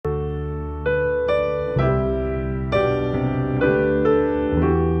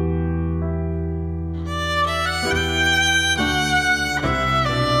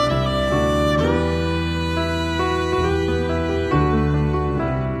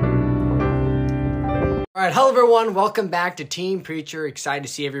All right, hello everyone. Welcome back to Team Preacher. Excited to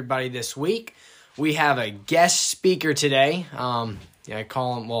see everybody this week. We have a guest speaker today. I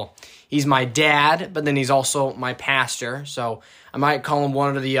call him, well, he's my dad, but then he's also my pastor. So I might call him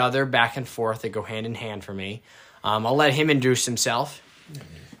one or the other, back and forth. They go hand in hand for me. I'll let him introduce himself.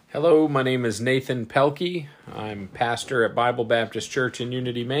 Hello, my name is Nathan Pelkey. I'm pastor at Bible Baptist Church in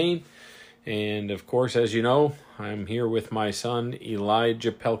Unity, Maine. And of course, as you know, I'm here with my son,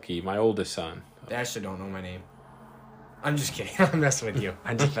 Elijah Pelkey, my oldest son. They actually don't know my name. I'm just kidding. I'm messing with you.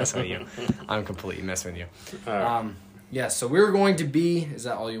 I'm just messing with you. I'm completely messing with you. Yeah, so we're going to be... Is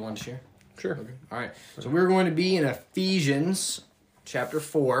that all you want to share? Sure. Okay. All right. So we're going to be in Ephesians chapter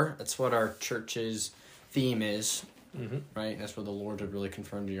 4. That's what our church's theme is. Mm-hmm. Right? That's what the Lord had really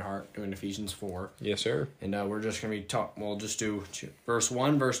confirmed in your heart, doing Ephesians 4. Yes, sir. And we're just going to be we'll just do verse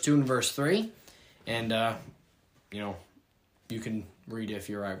 1, verse 2, and verse 3. And, you can read it if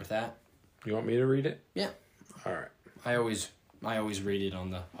you're all right with that. You want me to read it? Yeah. All right. I always read it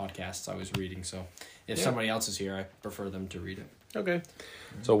on the podcasts I was reading, so if somebody else is here, I prefer them to read it. Okay.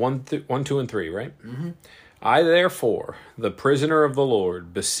 Mm-hmm. So 1, 2, and 3, right? Mm-hmm. I, therefore, the prisoner of the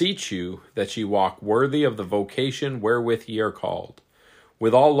Lord, beseech you that ye walk worthy of the vocation wherewith ye are called,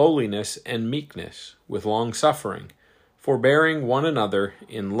 with all lowliness and meekness, with long-suffering, forbearing one another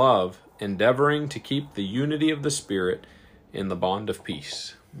in love, endeavoring to keep the unity of the Spirit in the bond of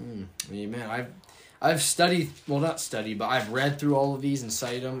peace. Amen. I've studied, well, not studied, but I've read through all of these and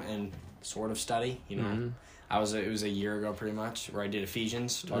studied them and sort of study, Mm-hmm. It was a year ago pretty much where I did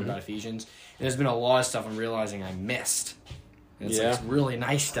Ephesians, talking about Ephesians. And there's been a lot of stuff I'm realizing I missed. And it's like really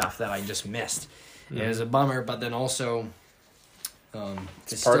nice stuff that I just missed. Mm-hmm. It was a bummer, but then also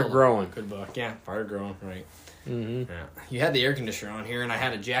it's part of growing. Good book. Yeah, part of growing, right. Mm-hmm. Yeah. You had the air conditioner on here and I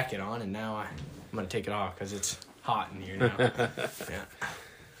had a jacket on and now I'm going to take it off because it's hot in here now. Yeah.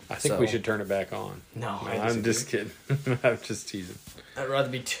 I think we should turn it back on. No, I'm just kidding. I'm just teasing. I'd rather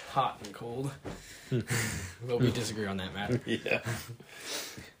be hot than cold. But we disagree on that matter. Yeah.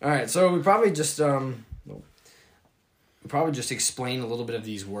 All right, so we probably just explain a little bit of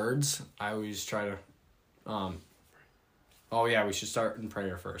these words. I always try to. We should start in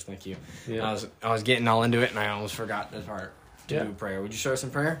prayer first. Thank you. Yeah. I was getting all into it, and I almost forgot this part. To do prayer. Would you start us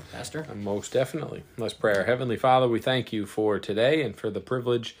in prayer, Pastor? Most definitely. Let's pray. Our Heavenly Father, we thank you for today and for the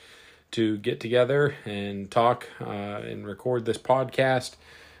privilege to get together and talk and record this podcast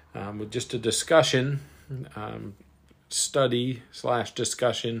with just a discussion,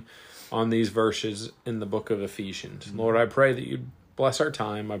 study/discussion on these verses in the book of Ephesians. Mm-hmm. Lord, I pray that you'd bless our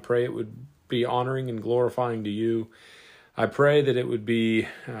time. I pray it would be honoring and glorifying to you. I pray that it would be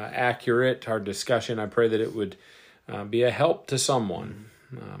accurate, our discussion. I pray that it would be a help to someone.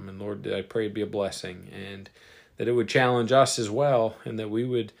 And Lord, I pray it'd be a blessing and that it would challenge us as well and that we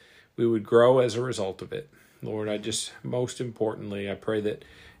would grow as a result of it. Lord, most importantly, I pray that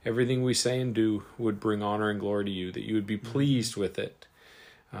everything we say and do would bring honor and glory to you, that you would be pleased with it.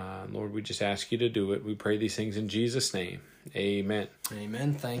 Lord, we just ask you to do it. We pray these things in Jesus' name. Amen.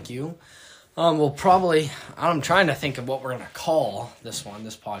 Amen. Thank you. I'm trying to think of what we're going to call this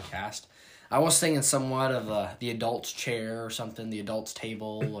podcast. I was thinking somewhat of the adult's chair or something, the adult's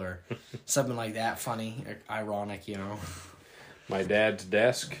table or something like that. Funny, ironic, My dad's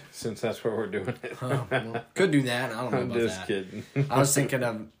desk, since that's where we're doing it. Could do that. I don't know about that. I'm just kidding. I was thinking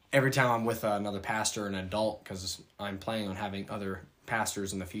of every time I'm with another pastor, an adult, because I'm planning on having other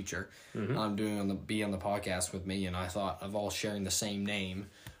pastors in the future. Mm-hmm. I'm be on the podcast with me, and I thought of all sharing the same name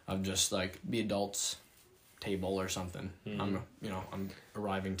of just like the adults table or something. Mm-hmm. I'm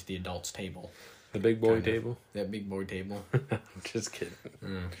arriving to the adults table. The big boy table? That big boy table. I'm just kidding.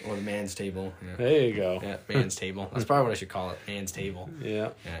 Or the man's table. Yeah. There you go. Yeah, man's table. That's probably what I should call it, man's table. Yeah.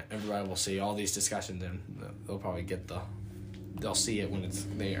 Everybody will see all these discussions and they'll probably they'll see it when it's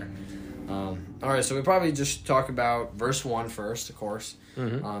there. All right, so we probably just talk about verse 1 first, of course.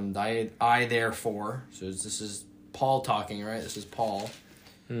 Mm-hmm. I therefore, so this is Paul talking, right? This is Paul.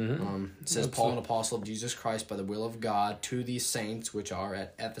 Mm-hmm. It says, Paul, an apostle of Jesus Christ by the will of God, to these saints which are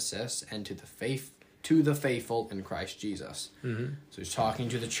at Ephesus, and to the faithful in Christ Jesus. Mm-hmm. So he's talking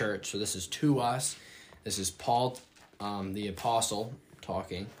to the church. So this is to us. This is Paul, the apostle,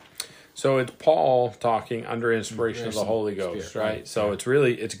 talking. So it's Paul talking under inspiration of the Holy Ghost, Spirit, right? So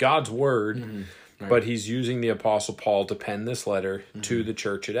it's God's word. Mm-hmm. Right. But he's using the Apostle Paul to pen this letter to the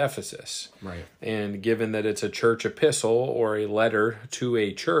church at Ephesus. Right. And given that it's a church epistle or a letter to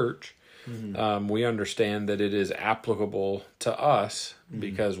a church, we understand that it is applicable to us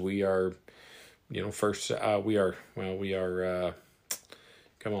because we are, we are Christians.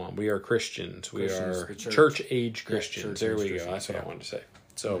 We are church-age Christians. There we go. That's what I wanted to say.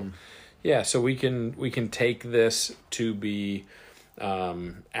 So, Yeah, so we can take this to be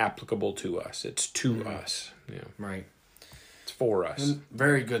applicable to us. It's to us. Yeah. Right. It's for us. And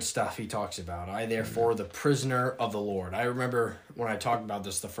very good stuff he talks about. I, therefore, the prisoner of the Lord. I remember when I talked about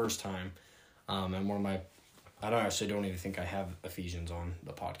this the first time, and one of my... don't even think I have Ephesians on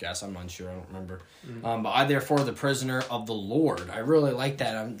the podcast. I'm unsure. I don't remember. But I, therefore, the prisoner of the Lord. I really like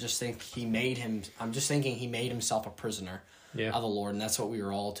that. I'm just thinking he made himself a prisoner of the Lord, and that's what we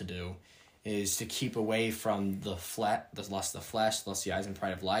were all to do, is to keep away from the lust of the flesh, the lust of the eyes, and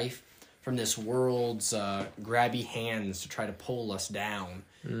pride of life, from this world's grabby hands to try to pull us down.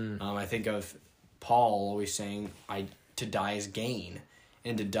 I think of Paul always saying, to die is gain,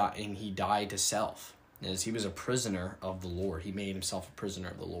 and he died to self. As he was a prisoner of the Lord. He made himself a prisoner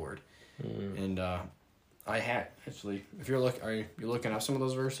of the Lord. And I had, actually, if you're are you looking up some of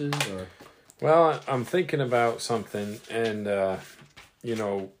those verses? Or? Well, I'm thinking about something, and,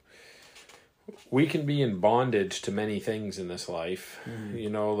 we can be in bondage to many things in this life.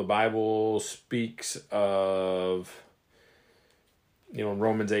 The Bible speaks of,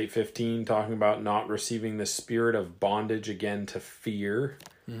 Romans 8:15, talking about not receiving the spirit of bondage again to fear.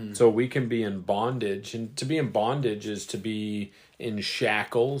 So we can be in bondage, and to be in bondage is to be in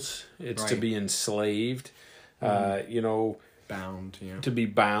shackles. It's to be enslaved, bound. To be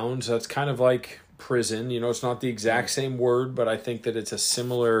bound. So that's kind of like prison. It's not the exact same word, but I think that it's a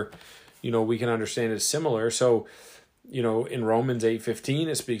similar, we can understand it's similar. So, in Romans 8:15,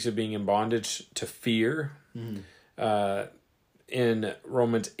 it speaks of being in bondage to fear. In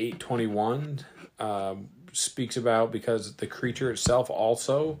Romans 8:21, speaks about because the creature itself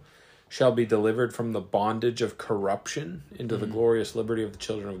also shall be delivered from the bondage of corruption into the glorious liberty of the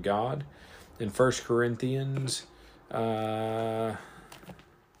children of God. In 1 Corinthians 9:19?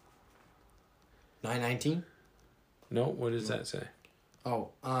 No, what does that say? Oh,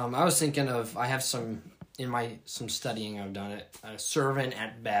 I was thinking of, I have some studying I've done it, a servant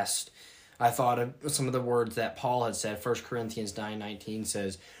at best. I thought of some of the words that Paul had said. 1 Corinthians 9:19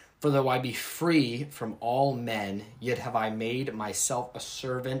 says, "For though I be free from all men, yet have I made myself a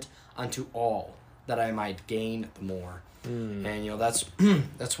servant unto all, that I might gain the more." And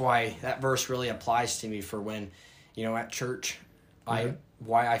that's why that verse really applies to me for when, at church, why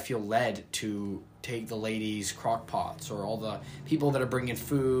I feel led to take the ladies' crock pots, or all the people that are bringing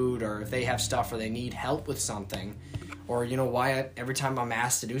food, or if they have stuff or they need help with something, or why every time I'm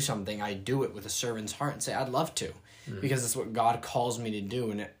asked to do something, I do it with a servant's heart and say I'd love to. Because it's what God calls me to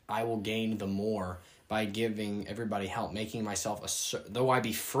do, and I will gain the more by giving everybody help, making myself though I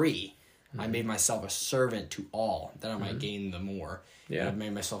be free, I made myself a servant to all, that I might gain the more. Yeah, I've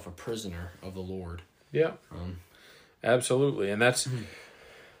made myself a prisoner of the Lord. Yeah, absolutely, and that's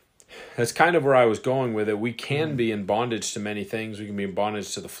kind of where I was going with it. We can be in bondage to many things. We can be in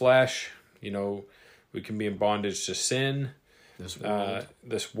bondage to the flesh. We can be in bondage to sin.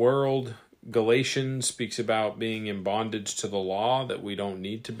 This world. Galatians speaks about being in bondage to the law, that we don't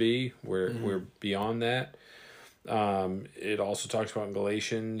need to be. We're beyond that. It also talks about in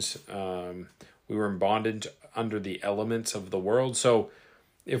Galatians, we were in bondage under the elements of the world. So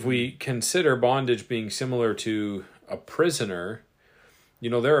if we consider bondage being similar to a prisoner,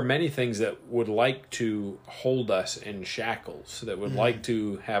 there are many things that would like to hold us in shackles, that would like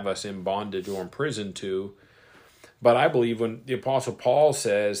to have us in bondage or imprisoned to. But I believe when the Apostle Paul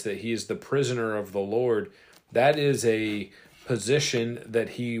says that he is the prisoner of the Lord, that is a position that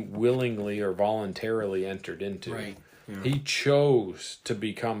he willingly or voluntarily entered into. Right. Yeah. He chose to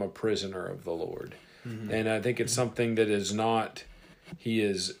become a prisoner of the Lord. And I think it's something that is not,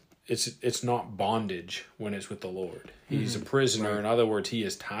 it's not bondage when it's with the Lord. He's a prisoner. Right. In other words, he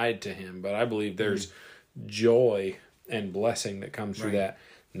is tied to him. But I believe there's joy and blessing that comes through that.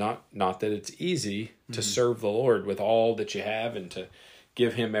 Not that it's easy to serve the Lord with all that you have and to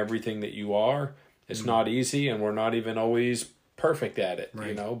give him everything that you are. It's not easy, and we're not even always perfect at it,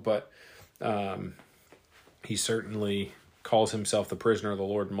 but he certainly calls himself the prisoner of the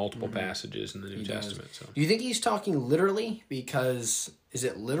Lord in multiple passages in the New Testament. So. Do you think he's talking literally? Is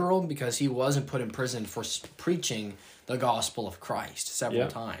it literal? Because he wasn't put in prison for preaching the gospel of Christ several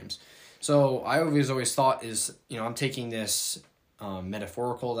times. So I always thought I'm taking this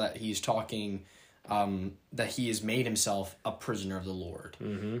metaphorical, that he's talking, that he has made himself a prisoner of the Lord,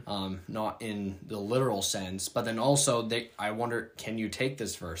 not in the literal sense. But then also, I wonder, can you take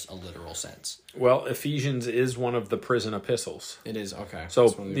this verse a literal sense? Well, Ephesians is one of the prison epistles. It is, okay. So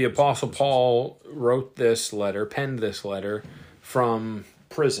the Apostle Paul penned this letter from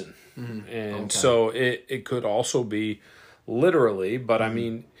prison. And so it could also be literally, but I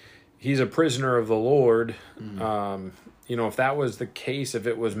mean, he's a prisoner of the Lord. If that was the case, if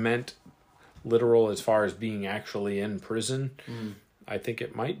it was meant literal as far as being actually in prison. I think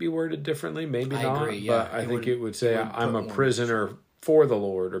it might be worded differently, maybe not. I agree, yeah. But I think it would say, I'm a prisoner for the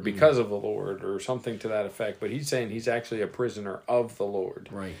Lord, or because of the Lord, or something to that effect. But he's saying he's actually a prisoner of the Lord.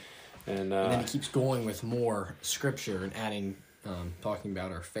 Right. And then he keeps going with more scripture and adding, talking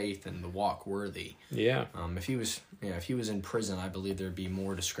about our faith and the walk worthy. Yeah. If he was in prison, I believe there'd be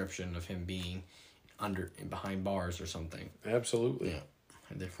more description of him being behind bars or something. Absolutely. Yeah.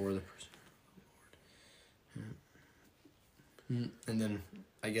 And therefore the prisoner of the Lord. And then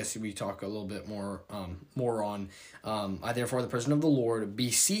I guess we talk a little bit more on I therefore the prisoner of the Lord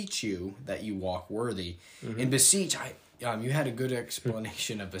beseech you that you walk worthy. In beseech, you had a good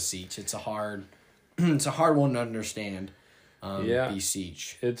explanation of beseech. It's a hard one to understand.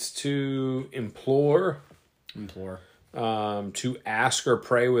 Beseech. It's to implore. To ask or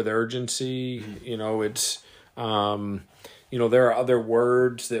pray with urgency. It's there are other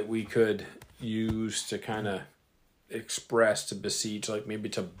words that we could use to kind of express to beseech, like maybe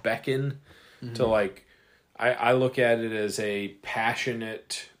to beckon, to like, I look at it as a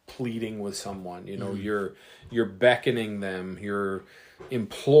passionate pleading with someone. You're beckoning them, you're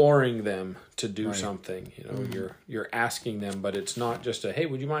imploring them to do something. You're asking them, but it's not just a, hey,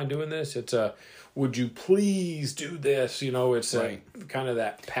 would you mind doing this? It's a, would you please do this? It's a kind of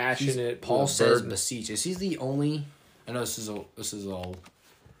that passionate. Paul says beseech. Is he the only? I know this is all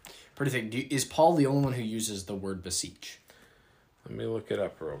pretty thick. Is Paul the only one who uses the word beseech? Let me look it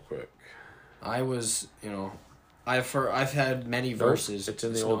up real quick. I've had many verses. It's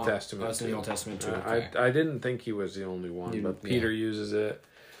in the Old Testament. It's in the Old Testament too. Okay. I didn't think he was the only one, but Peter uses it.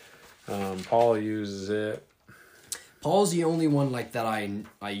 Paul uses it. Paul's the only one like that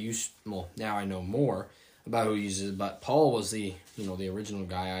I used. Well, now I know more about who uses it, but Paul was the original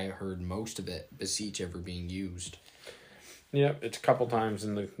guy. I heard most of it, beseech, ever being used. Yep, it's a couple times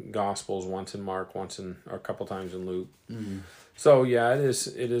in the Gospels, once in Mark, or a couple times in Luke. So yeah, it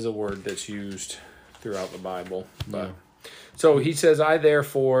is a word that's used throughout the Bible. But so he says, I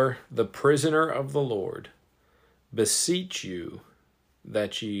therefore, the prisoner of the Lord, beseech you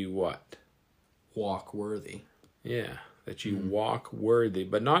that ye what? Walk worthy. Yeah, that you walk worthy,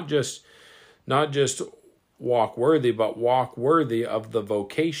 but not just walk worthy, but walk worthy of the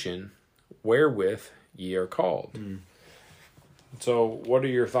vocation wherewith ye are called. So, what are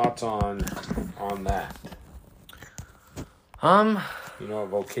your thoughts on that? You know what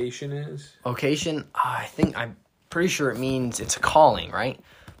vocation is? Vocation, I'm pretty sure it means it's a calling, right?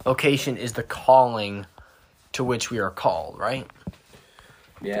 Vocation is the calling to which we are called, right?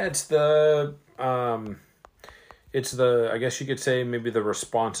 Yeah, it's I guess you could say maybe the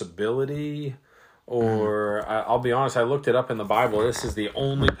responsibility, or I'll be honest, I looked it up in the Bible. This is the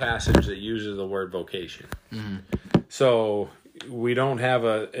only passage that uses the word vocation. So we don't have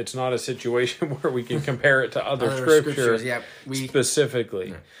it's not a situation where we can compare it to other scriptures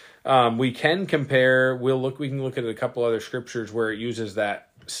specifically. We can compare, we can look at a couple other scriptures where it uses that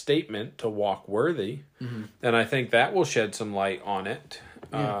statement to walk worthy, and I think that will shed some light on it.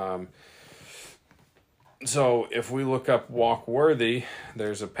 So if we look up walk worthy,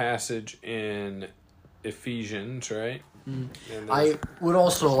 there's a passage in Ephesians, right? I would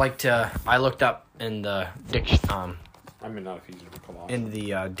also like to. I looked up in the not Ephesians, but Colossians. In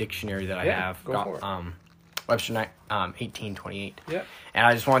the dictionary that I have. Go for it. Webster 1828. Yeah. And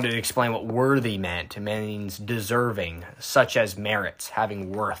I just wanted to explain what worthy meant. It means deserving, such as merits,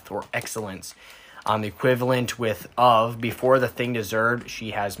 having worth or excellence. The equivalent with of, before the thing deserved, she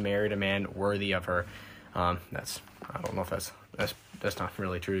has married a man worthy of her. I don't know if that's not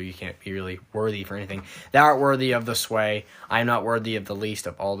really true. You can't be really worthy for anything. Thou art worthy of the sway. I am not worthy of the least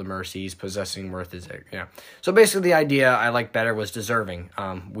of all the mercies. Possessing worth is it. Yeah. So basically, the idea I liked better was deserving.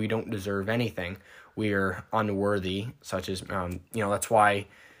 We don't deserve anything. We are unworthy, such as that's why.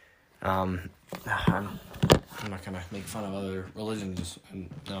 I'm not gonna make fun of other religions.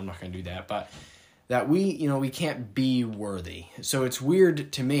 No, I'm not gonna do that. But that we can't be worthy. So it's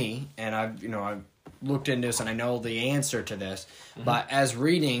weird to me, and I've looked into this and I know the answer to this, but as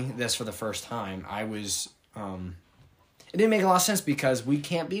reading this for the first time, I was it didn't make a lot of sense because we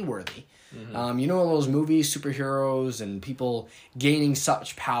can't be worthy. Those movies, superheroes and people gaining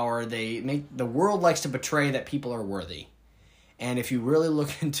such power, the world likes to portray that people are worthy. And if you really look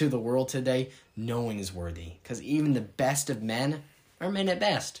into the world today, no one is worthy, because even the best of men are men at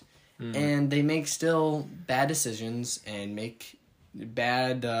best. And they make still bad decisions and make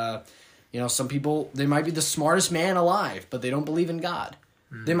bad some people, they might be the smartest man alive, but they don't believe in God.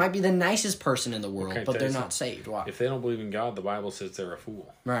 They might be the nicest person in the world, but they're not saved. Why? If they don't believe in God, the Bible says they're a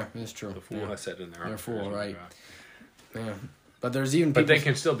fool. Right, that's true. The fool has said in their heart. They're a fool, right? Yeah. But there's even people... But they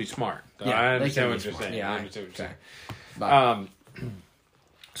can still be smart. Yeah, I understand what you're saying. Yeah, I understand what you're saying. But,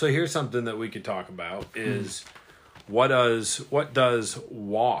 So here's something that we could talk about is what does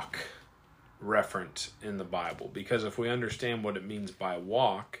walk reference in the Bible? Because if we understand what it means by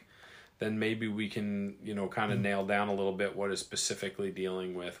walk, then maybe we can, kind of nail down a little bit what is specifically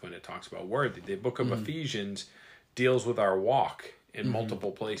dealing with when it talks about worthy. The book of Ephesians deals with our walk in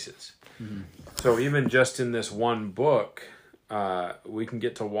multiple places. So even just in this one book, we can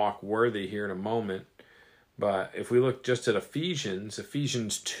get to walk worthy here in a moment. But if we look just at Ephesians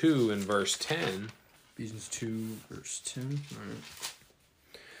 2 and verse 10. Ephesians 2, verse 10. All right.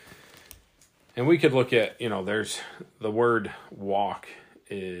 And we could look at, there's the word walk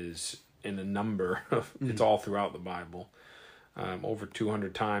is in a number of, it's all throughout the Bible, over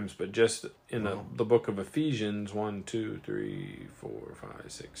 200 times. But just in the book of Ephesians, 1, 2, 3, 4,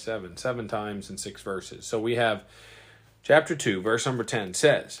 5, 6, 7 times in 6 verses. So we have chapter 2, verse number 10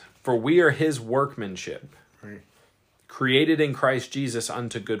 says, "For we are his workmanship, created in Christ Jesus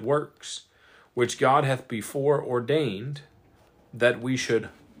unto good works, which God hath before ordained that we should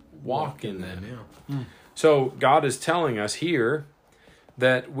walk in them." Yeah. So God is telling us here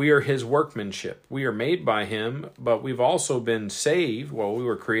that we are his workmanship. We are made by him, but we've also been saved. Well, we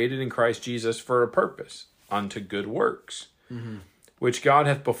were created in Christ Jesus for a purpose, unto good works, which God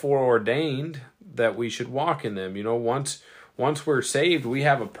hath before ordained that we should walk in them. Once we're saved, we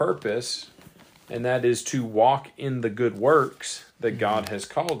have a purpose, and that is to walk in the good works that God has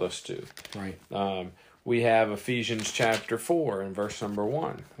called us to. Right. We have Ephesians chapter 4 and verse number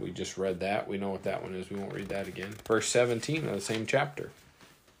 1. We just read that. We know what that one is. We won't read that again. Verse 17 of the same chapter.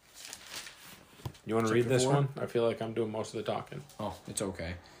 You want to read this 4? one? I feel like I'm doing most of the talking. Oh, it's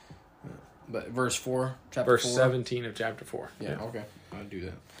okay. But verse 4, chapter 4? Verse 17 of chapter 4. Yeah, okay. I'll do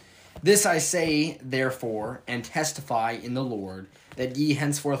that. "This I say, therefore, and testify in the Lord, that ye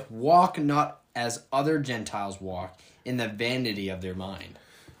henceforth walk not as other Gentiles walk, in the vanity of their mind."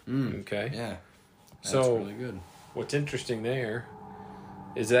 Okay. Yeah. That's So, really good. what's interesting there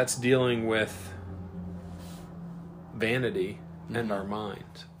is that's dealing with vanity and our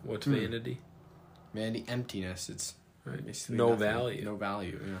minds. What's vanity? Vanity, emptiness. It's basically No nothing. value. No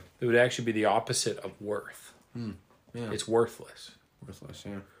value, yeah. It would actually be the opposite of worth. Yeah. It's worthless, Worthless,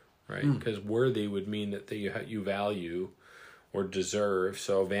 yeah. right? Because worthy would mean that you value or deserve.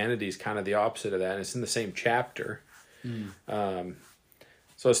 So vanity is kind of the opposite of that. And it's in the same chapter.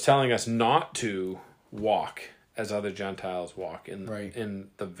 So it's telling us not to walk as other Gentiles walk in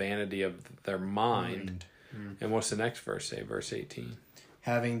the vanity of their mind. And what's the next verse say? Verse 18.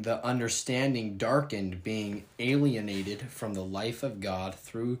 "Having the understanding darkened, being alienated from the life of God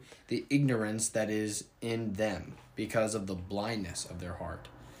through the ignorance that is in them, because of the blindness of their heart."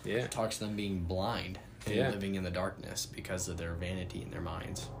 Yeah. It talks to them being blind and living in the darkness because of their vanity in their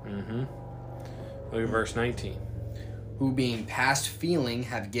minds. Look at verse 19. "Who being past feeling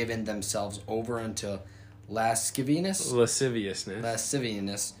have given themselves over unto lasciviousness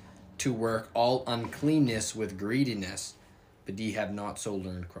to work all uncleanness with greediness, but ye have not so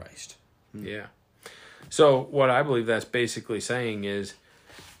learned Christ." Yeah. So what I believe that's basically saying is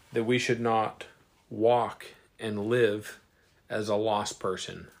that we should not walk and live as a lost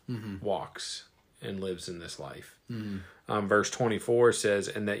person walks and lives in this life. Verse 24 says,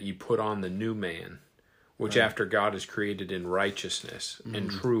 "And that ye put on the new man, which after God is created in righteousness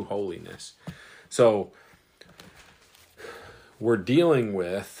and true holiness." So we're dealing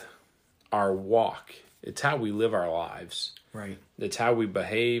with our walk. It's how we live our lives. Right. It's how we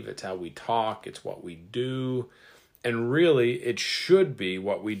behave. It's how we talk. It's what we do. And really, it should be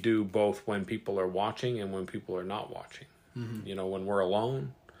what we do both when people are watching and when people are not watching. When we're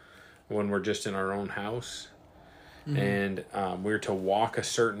alone, when we're just in our own house. And we're to walk a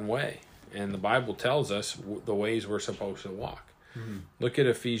certain way. And the Bible tells us the ways we're supposed to walk. Look at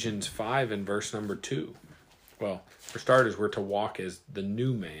Ephesians 5 and verse number 2. Well, for starters, we're to walk as the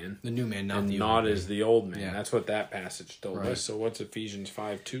new man. The new man, not as the old man. Yeah. That's what that passage told us. So what's Ephesians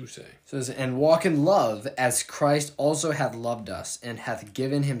 5:2 say? It says, "And walk in love, as Christ also hath loved us, and hath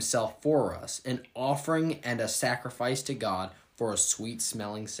given himself for us, an offering and a sacrifice to God for a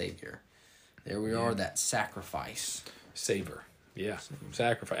sweet-smelling Savior." There we are, that sacrifice. Savor. Yeah,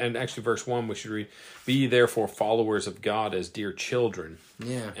 sacrifice. And actually, verse 1, we should read, "Be ye therefore followers of God as dear children,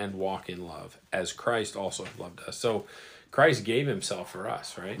 and walk in love, as Christ also loved us." So Christ gave himself for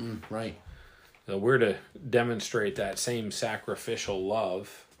us, right? Right. So we're to demonstrate that same sacrificial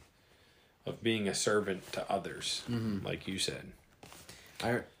love of being a servant to others, like you said.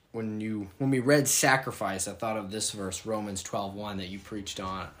 When we read sacrifice, I thought of this verse, Romans 12:1, that you preached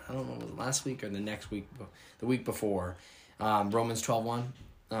on. I don't know, was it last week or the week before. Romans 12:1.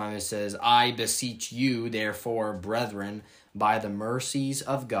 It says, I beseech you, therefore, brethren, by the mercies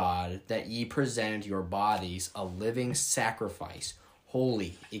of God, that ye present your bodies a living sacrifice,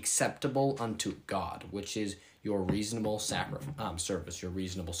 holy, acceptable unto God, which is your reasonable service, your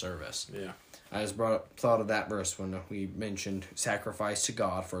reasonable service. Yeah. I just thought of that verse when we mentioned sacrifice to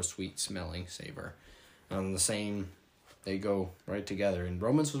God for a sweet smelling savor. The same, they go right together. And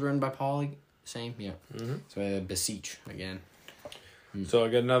Romans was written by Paul, same, yeah. Mm-hmm. So I beseech again. So I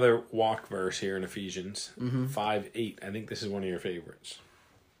got another walk verse here in Ephesians 5:8. I think this is one of your favorites.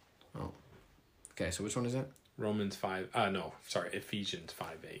 Oh. Okay, so which one is that? Ephesians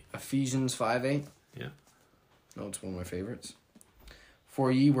 5:8. Ephesians 5:8? Yeah. No, it's one of my favorites. For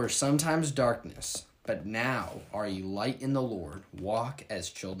ye were sometimes darkness, but now are ye light in the Lord. Walk as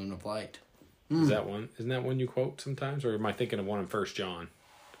children of light. Is that one? Isn't that one you quote sometimes? Or am I thinking of one in 1 John?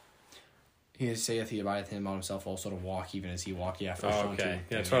 He saith he abideth him on himself also to walk even as he walked. Yeah, 1 John 2. Yeah,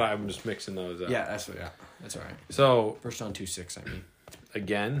 that's what I'm just mixing those up. Yeah, that's all right. So 1 John 2:6, I mean.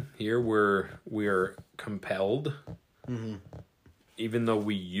 Again, here we are compelled, even though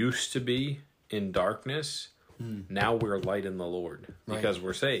we used to be in darkness, now we're light in the Lord because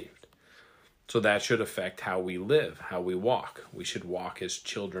we're saved. So that should affect how we live, how we walk. We should walk as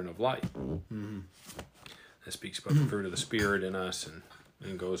children of light. That speaks about the fruit of the Spirit in us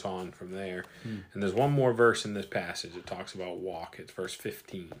and goes on from there. And there's one more verse in this passage that talks about walk. It's verse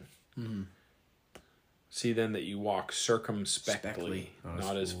 15. See then that you walk circumspectly,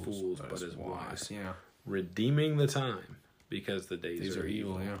 not as fools, but as wise. Yeah. Redeeming the time, because the days are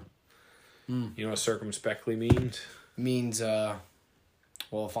evil. Yeah. You know what circumspectly means? Means, well,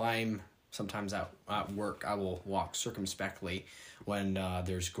 if I'm sometimes at work, I will walk circumspectly when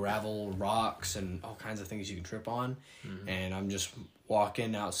there's gravel, rocks, and all kinds of things you can trip on. And I'm just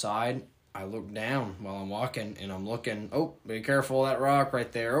walking outside. I look down while I'm walking, and I'm looking, oh, be careful of that rock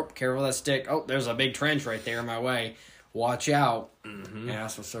right there. Oh, careful of that stick. Oh, there's a big trench right there in my way. Watch out. And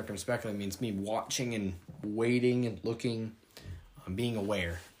that's what circumspectly means. Me watching and waiting and looking, being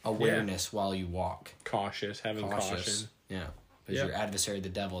aware. Awareness while you walk. Having caution. Yeah. Because your adversary, the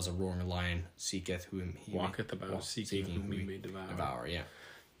devil, is a roaring lion, seeketh whom he walketh about, seeking whom he may devour.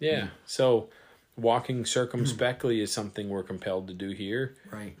 Yeah. So walking circumspectly is something we're compelled to do here.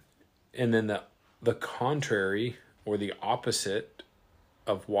 Right. And then the contrary or the opposite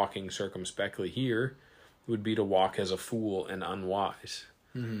of walking circumspectly here would be to walk as a fool and unwise.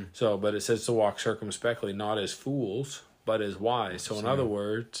 So, but it says to walk circumspectly, not as fools, but as wise. So in other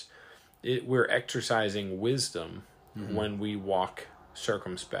words, we're exercising wisdom when we walk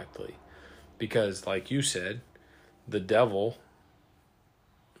circumspectly. Because like you said, the devil,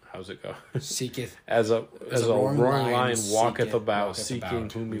 how's it go? Seeketh as a roaring lion walketh about, seeking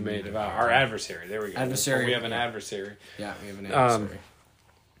whom he may devour. Our adversary. There we go. Adversary. We have an adversary. Yeah, we have an adversary.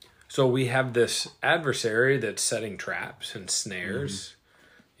 So we have this adversary that's setting traps and snares.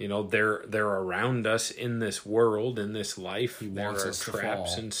 You know, they're around us in this world, in this life. There are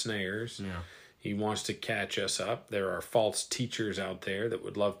traps and snares. Yeah. He wants to catch us up. There are false teachers out there that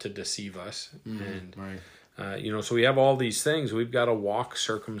would love to deceive us. So we have all these things. We've got to walk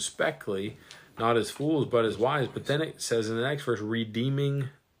circumspectly, not as fools, but as wise. But then it says in the next verse, redeeming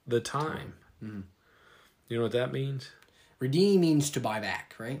the time. You know what that means? Redeem means to buy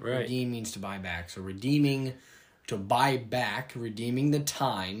back, right? Right. Redeem means to buy back. So redeeming, to buy back, redeeming the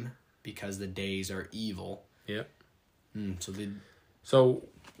time because the days are evil. Yep. So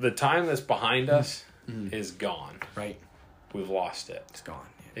the time that's behind us is gone. Right. We've lost it. It's gone.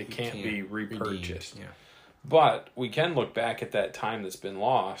 Yeah. It can't be repurchased. Redeemed. Yeah. But we can look back at that time that's been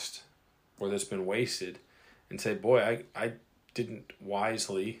lost or that's been wasted and say, boy, I didn't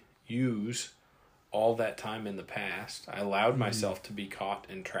wisely use all that time in the past. I allowed myself to be caught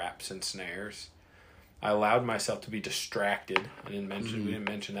in traps and snares. I allowed myself to be distracted. We didn't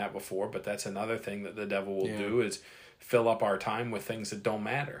mention that before, but that's another thing that the devil will do is fill up our time with things that don't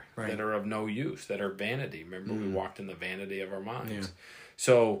matter, that are of no use, that are vanity. Remember, we walked in the vanity of our minds. Yeah.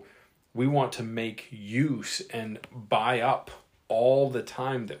 So we want to make use and buy up all the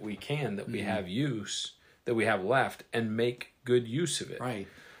time that we can, that we have that we have left, and make good use of it. Right.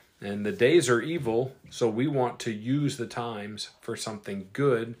 And the days are evil, so we want to use the times for something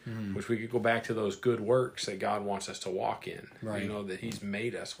good, which we could go back to those good works that God wants us to walk in. Right. You know, that He's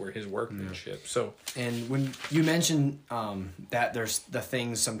made us. We're His workmanship. So, and when you mentioned that there's the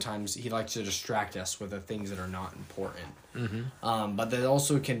things sometimes He likes to distract us with the things that are not important. But there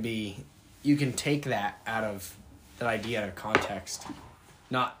also can be, you can take that out of that idea out of context,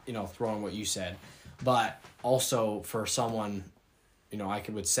 not, throwing what you said, but also for someone, I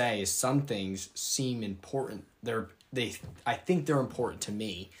would say is some things seem important. They're I think they're important to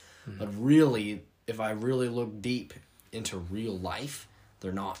me, but really, if I really look deep into real life,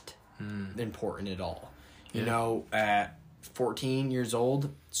 they're not important at all. You know, at 14 years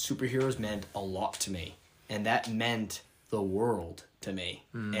old, superheroes meant a lot to me, and that meant the world to me.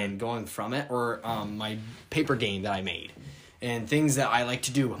 And going from it, or my paper game that I made, and things that I like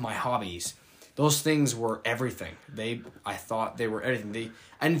to do, my hobbies, those things were everything. I thought they were everything.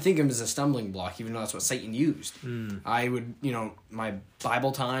 I didn't think of them as a stumbling block, even though that's what Satan used. I would, my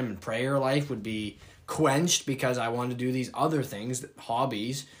Bible time and prayer life would be quenched because I wanted to do these other things,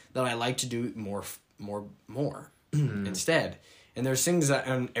 hobbies that I like to do more instead. And there's things that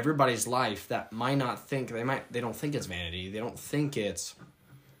in everybody's life that might not think they don't think it's vanity. They don't think it's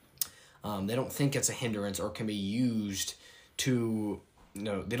a hindrance or can be used to.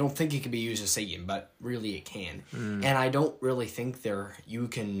 No, they don't think it can be used as Satan, but really it can. And I don't really think you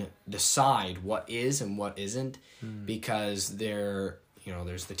can decide what is and what isn't, because there's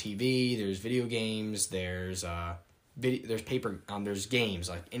the TV, there's video games, there's paper, there's games,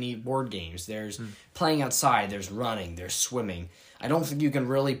 like any board games, there's playing outside, there's running, there's swimming. I don't think you can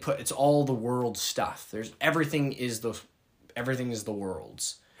really it's all the world stuff. Everything is the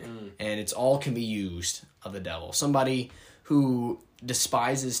world's, and it's all can be used of the devil. Somebody who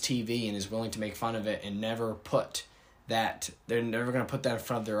despises TV and is willing to make fun of it and they're never going to put that in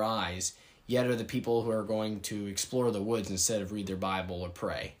front of their eyes, yet are the people who are going to explore the woods instead of read their Bible or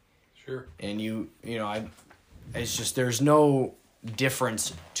pray. Sure. And it's just, there's no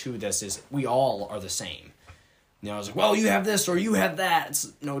difference to this. We all are the same. I was like, well, you have this or you have that.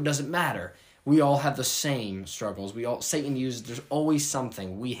 It doesn't matter. We all have the same struggles. Satan uses, there's always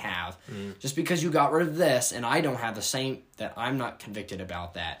something we have. Just because you got rid of this and I don't have the same, that I'm not convicted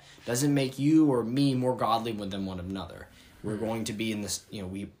about that, doesn't make you or me more godly than one another. We're going to be in this,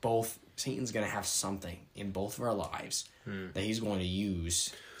 Satan's going to have something in both of our lives that he's going to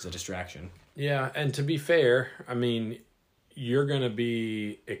use as a distraction. Yeah, and to be fair, I mean, you're going to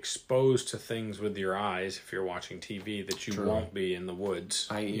be exposed to things with your eyes if you're watching TV that you won't be in the woods.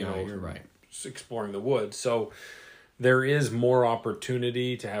 You're right. Exploring the woods. So there is more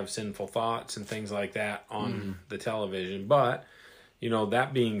opportunity to have sinful thoughts and things like that on the television. But,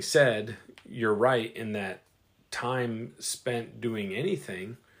 that being said, you're right in that time spent doing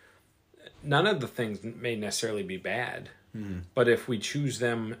anything, none of the things may necessarily be bad. But if we choose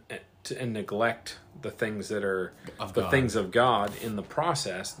them and neglect the things that are things of God in the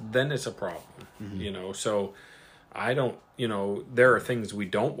process, then it's a problem. So I don't, there are things we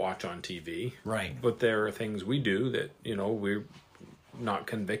don't watch on TV. Right. But there are things we do that, we're not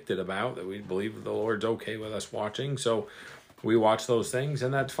convicted about, that we believe the Lord's okay with us watching. So we watch those things,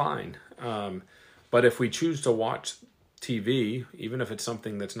 and that's fine. But if we choose to watch TV, even if it's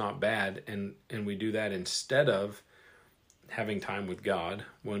something that's not bad, and we do that instead of having time with God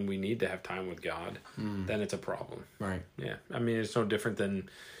when we need to have time with God, then it's a problem. Right. Yeah. I mean, it's no different than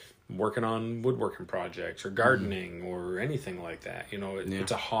working on woodworking projects or gardening or anything like that.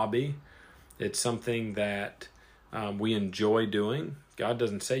 It's a hobby. It's something that we enjoy doing. God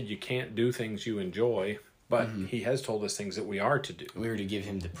doesn't say you can't do things you enjoy, but he has told us things that we are to do. We are to give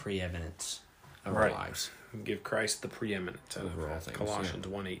him the preeminence of our lives. Give Christ the preeminence over all things. Colossians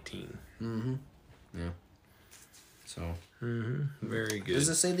 1:18. Yeah. So. Very good. Does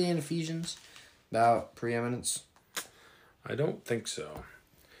it say in Ephesians about preeminence? I don't think so.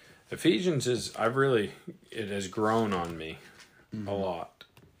 Ephesians it has grown on me a lot.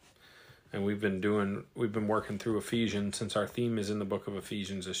 And we've been working through Ephesians since our theme is in the book of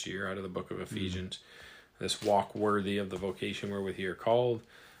Ephesians this year, out of the book of Ephesians. This walk worthy of the vocation wherewith ye are called.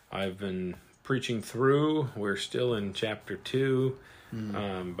 I've been preaching through. We're still in chapter 2.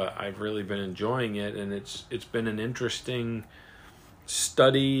 But I've really been enjoying it, and it's been an interesting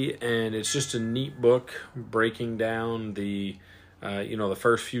study, and it's just a neat book breaking down the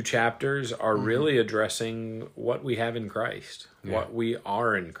first few chapters are really addressing what we have in Christ, what we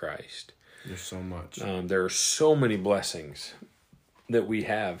are in Christ. There's so much. There are so many blessings that we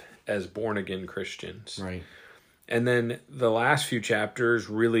have as born-again Christians. Right. And then the last few chapters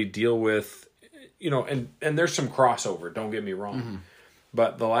really deal with, and there's some crossover, don't get me wrong.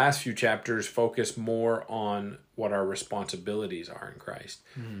 But the last few chapters focus more on what our responsibilities are in Christ.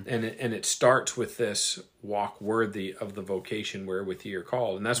 And it starts with this walk worthy of the vocation wherewith ye are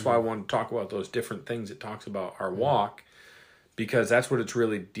called. And that's why I want to talk about those different things it talks about our walk, because that's what it's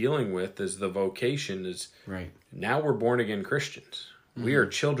really dealing with, is the vocation is now we're born again Christians. We are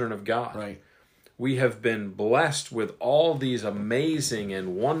children of God. Right. We have been blessed with all these amazing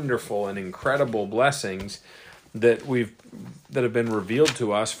and wonderful and incredible blessings that have been revealed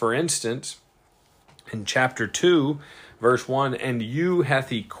to us. For instance, in chapter 2, verse 1, and you hath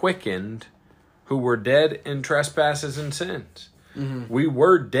he quickened who were dead in trespasses and sins. Mm-hmm. We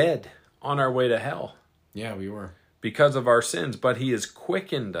were dead on our way to hell. Yeah, we were. Because of our sins, but he has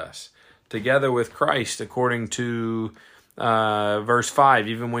quickened us together with Christ, according to verse 5.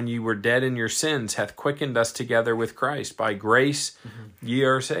 Even when you were dead in your sins, hath quickened us together with Christ. By grace ye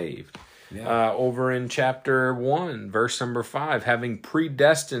are saved. Yeah. Over in chapter 1, verse number 5, having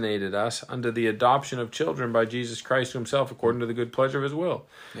predestinated us unto the adoption of children by Jesus Christ himself, according to the good pleasure of his will.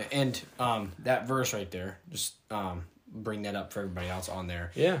 Yeah, and that verse right there, just bring that up for everybody else on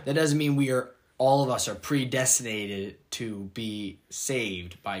there. Yeah. That doesn't mean all of us are predestinated to be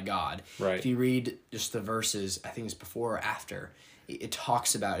saved by God. Right. If you read just the verses, I think it's before or after, it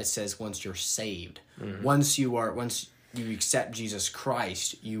talks about, it says once you're saved. Mm-hmm. Once you accept Jesus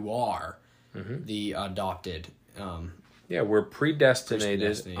Christ, you are the adopted. We're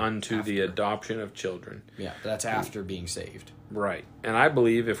predestinated unto after. the adoption of children. Yeah, but that's after being saved. Right. And I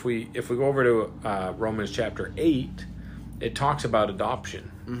believe if we go over to Romans chapter 8, it talks about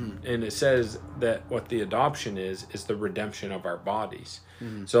adoption. Mm-hmm. And it says that what the adoption is the redemption of our bodies.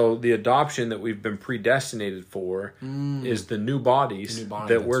 Mm-hmm. So the adoption that we've been predestinated for is the new bodies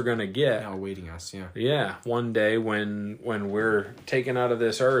that we're going to get. Now awaiting us, yeah. Yeah. One day when we're taken out of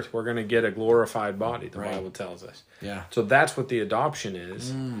this earth, we're going to get a glorified body, the Bible tells us. Yeah. So that's what the adoption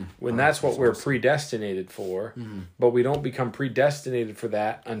is. That's what we're predestinated for. But we don't become predestinated for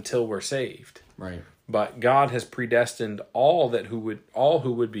that until we're saved. Right. But God has predestined all who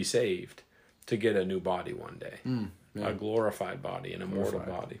would be saved to get a new body one day. A glorified body, an immortal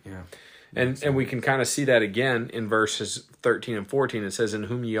body. Yeah. And we can kind of see that again in verses 13 and 14. It says, in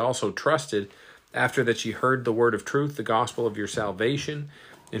whom ye also trusted, after that ye heard the word of truth, the gospel of your salvation,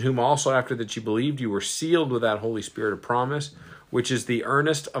 in whom also after that ye believed, you were sealed with that Holy Spirit of promise, which is the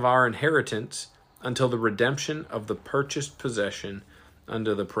earnest of our inheritance, until the redemption of the purchased possession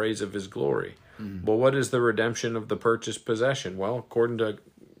unto the praise of his glory. Well, what is the redemption of the purchased possession? Well, according to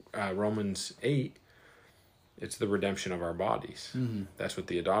Romans 8, it's the redemption of our bodies. Mm-hmm. That's what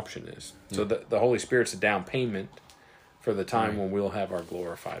the adoption is. Yeah. So the Holy Spirit's a down payment for the time when we'll have our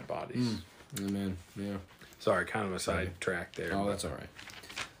glorified bodies. Amen. Yeah. Sorry, kind of a sidetrack there. Oh, that's all right.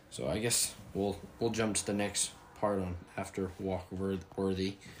 So I guess we'll jump to the next part on after walk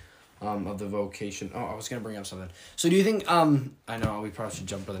worthy. Of the vocation. Oh, I was going to bring up something. So do you think, I know we probably should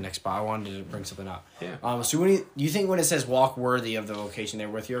jump to the next spot. I wanted to bring something up. Yeah. So do you think when it says walk worthy of the vocation there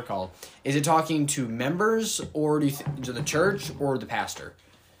with your call, is it talking to members or to the church or the pastor?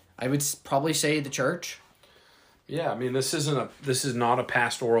 I would probably say the church. Yeah, I mean, this is not a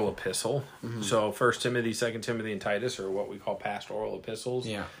pastoral epistle. Mm-hmm. So 1 Timothy, 2 Timothy, and Titus are what we call pastoral epistles.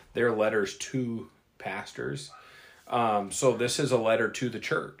 Yeah. They're letters to pastors. So this is a letter to the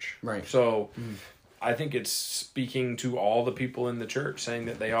church. Right. So I think it's speaking to all the people in the church, saying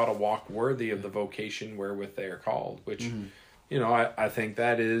that they ought to walk worthy of the vocation wherewith they are called, which, I think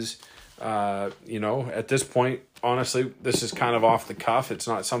that is, at this point, honestly, this is kind of off the cuff. It's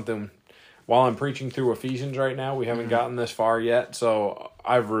not something, while I'm preaching through Ephesians right now, we haven't gotten this far yet. So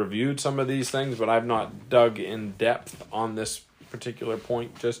I've reviewed some of these things, but I've not dug in depth on this particular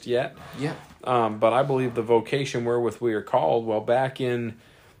point just yet. Yeah. But I believe the vocation wherewith we are called, well, back in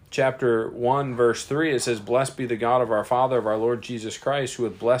chapter 1, verse 3, it says, blessed be the God of our Father, of our Lord Jesus Christ, who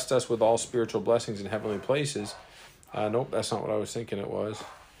hath blessed us with all spiritual blessings in heavenly places. Nope, that's not what I was thinking it was.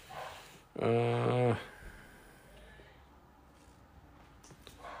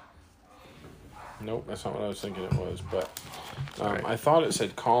 Nope, that's not what I was thinking it was. But right. I thought it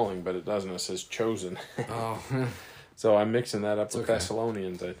said calling, but it doesn't. It says chosen. Oh, so I'm mixing that up with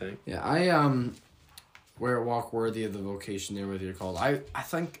Thessalonians, I think. Yeah, where walk worthy of the vocation there with your called. I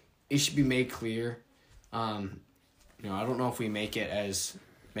think it should be made clear. I don't know if we make it as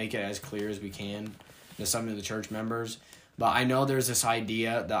clear as we can to some of the church members, but I know there's this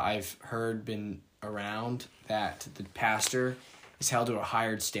idea that I've heard been around that the pastor is held to a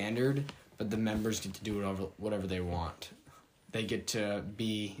higher standard, but the members get to do whatever they want. They get to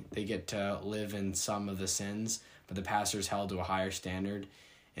live in some of the sins, but the pastor is held to a higher standard,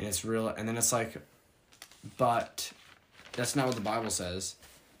 and it's real. And then it's like, but that's not what the Bible says.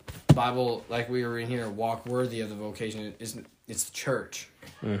 The Bible, like we were in here, walk worthy of the vocation. It's the church,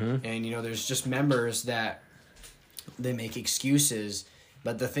 and there's just members that they make excuses.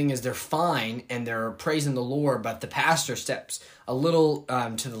 But the thing is, they're fine and they're praising the Lord, but the pastor steps a little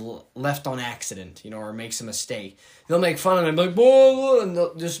to the left on accident, or makes a mistake. They'll make fun of him, like, whoa, and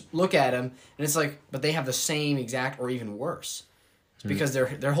they'll just look at him, and it's like, but they have the same exact or even worse. It's because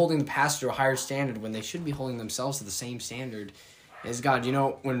they're holding the pastor to a higher standard when they should be holding themselves to the same standard as God.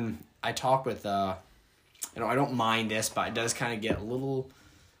 When I talk with I don't mind this, but it does kind of get a little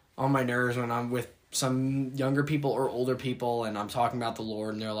on my nerves when I'm with some younger people or older people and I'm talking about the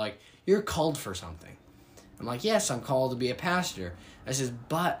Lord and they're like, you're called for something. I'm like, yes, I'm called to be a pastor. I says,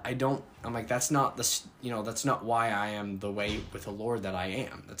 but I'm like, that's not that's not why I am the way with the Lord that I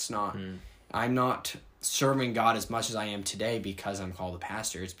am. That's not, I'm not serving God as much as I am today because I'm called a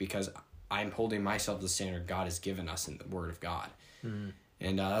pastor. It's because I'm holding myself to the standard God has given us in the Word of God.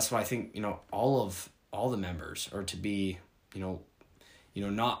 And that's why I think, all the members are to be,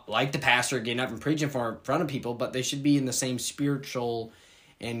 not like the pastor getting up and preaching in front of people, but they should be in the same spiritual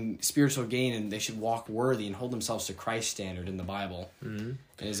gain, and they should walk worthy and hold themselves to Christ's standard in the Bible,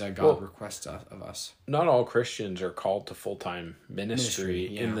 as God requests of us. Not all Christians are called to full-time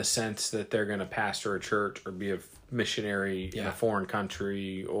ministry in the sense that they're going to pastor a church or be a missionary in a foreign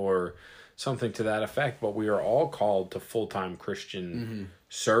country or something to that effect, but we are all called to full-time Christian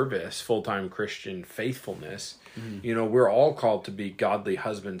service, full-time Christian faithfulness. We're all called to be godly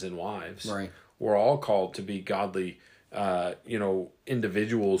husbands and wives. Right. We're all called to be godly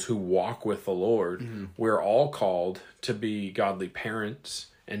individuals who walk with the Lord. We're all called to be godly parents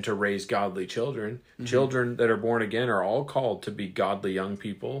and to raise godly children. Children that are born again are all called to be godly young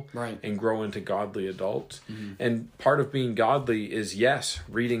people and grow into godly adults. And part of being godly is, yes,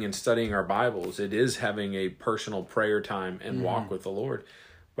 reading and studying our Bibles. It is having a personal prayer time and walk with the Lord.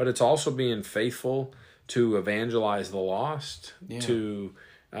 But it's also being faithful to evangelize the lost, to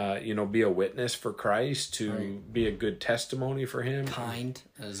be a witness for Christ, to be a good testimony for Him. Kind,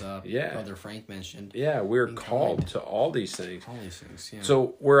 as Brother Frank mentioned. Yeah, we're called to all these things. All these things, yeah.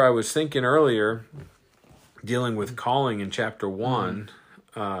 So where I was thinking earlier, dealing with calling in chapter 1,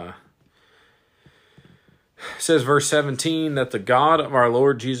 says verse 17, that the God of our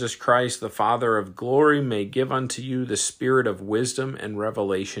Lord Jesus Christ, the Father of glory, may give unto you the spirit of wisdom and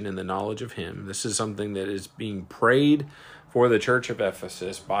revelation in the knowledge of Him. This is something that is being prayed for the church of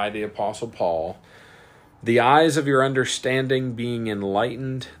Ephesus by the Apostle Paul. The eyes of your understanding being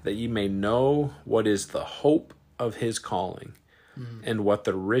enlightened, that ye may know what is the hope of His calling, and what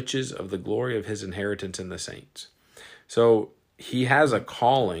the riches of the glory of His inheritance in the saints. So He has a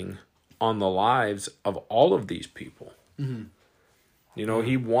calling on the lives of all of these people.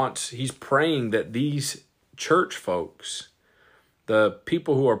 He's praying that these church folks, the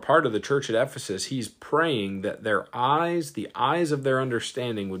people who are part of the church at Ephesus, He's praying that the eyes of their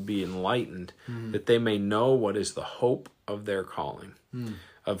understanding would be enlightened, that they may know what is the hope of their calling,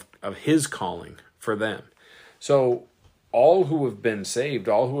 of His calling for them. So all who have been saved,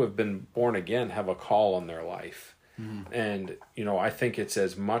 all who have been born again, have a call on their life. And, I think it's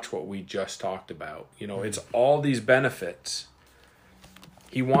as much what we just talked about. It's all these benefits.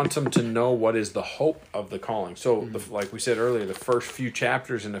 He wants them to know what is the hope of the calling. So, like we said earlier, the first few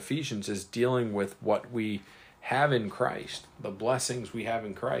chapters in Ephesians is dealing with what we have in Christ, the blessings we have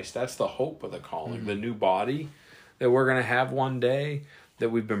in Christ. That's the hope of the calling, the new body that we're going to have one day, that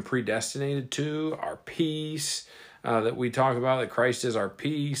we've been predestinated to, our peace that we talk about, that Christ is our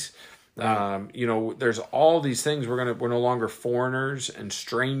peace. There's all these things. We're no longer foreigners and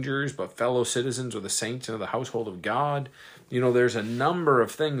strangers, but fellow citizens with the saints and of the household of God. There's a number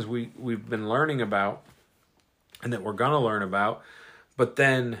of things we've been learning about and that we're going to learn about. But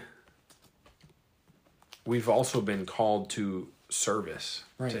then we've also been called to service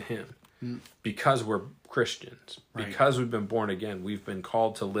to Him because we're Christians, because we've been born again. We've been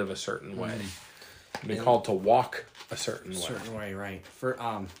called to live a certain way. We've been called to walk a certain way. Right. For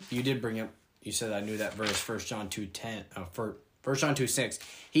you did bring up. You said I knew that verse. 1 John 2:10. 1 John 2:6.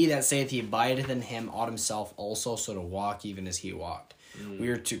 He that saith he abideth in Him ought himself also so to walk even as He walked.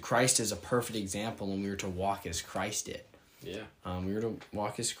 Christ is a perfect example, and we are to walk as Christ did. Yeah. We were to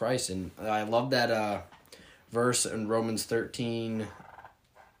walk as Christ, and I love that verse in Romans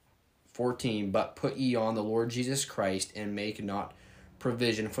 13:14. But put ye on the Lord Jesus Christ, and make not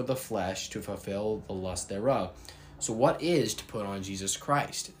provision for the flesh to fulfill the lust thereof. So what is to put on Jesus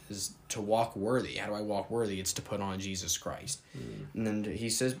Christ? Is to walk worthy. How do I walk worthy? It's to put on Jesus Christ. And then he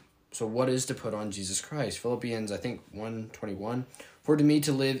says, so what is to put on Jesus Christ? Philippians, I think, 1:21. For to me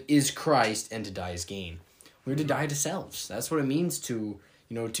to live is Christ, and to die is gain. We're to die to selves. That's what it means to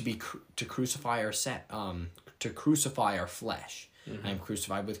crucify our flesh. I am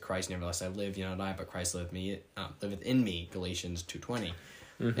crucified with Christ, nevertheless I live, not I, but Christ liveth in me, Galatians 2:20.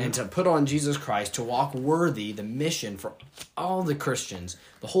 And to put on Jesus Christ, to walk worthy, the mission for all the Christians,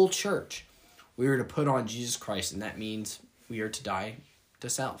 the whole church. We are to put on Jesus Christ, and that means we are to die to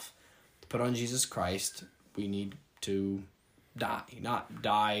self. To put on Jesus Christ, we need to die. Not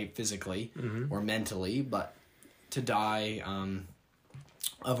die physically or mentally, but to die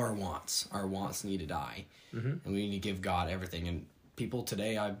of our wants. Our wants need to die. And we need to give God everything. And people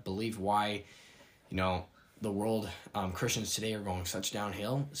today, I believe why, the world, Christians today are going such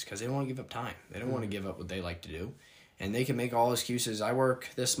downhill is because they don't want to give up time. They don't want to give up what they like to do. And they can make all excuses. I work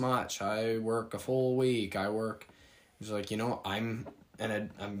this much. I work a full week. It's like, I'm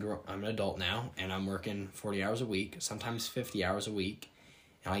an adult now, and I'm working 40 hours a week, sometimes 50 hours a week.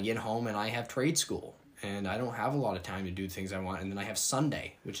 And I get home and I have trade school, and I don't have a lot of time to do things I want. And then I have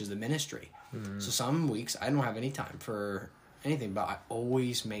Sunday, which is the ministry. So some weeks I don't have any time for anything, but I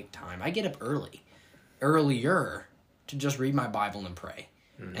always make time. I get up earlier to just read my Bible and pray.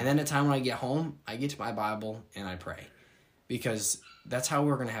 And then the time when I get home, I get to my Bible and I pray, because that's how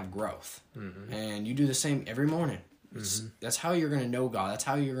we're going to have growth. And you do the same every morning. That's how you're going to know God. That's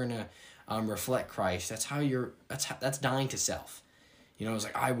how you're going to reflect Christ. That's dying to self. It's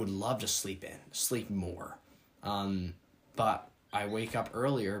like, I would love to sleep more. But I wake up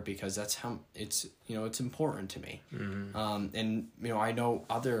earlier because that's how it's important to me. And I know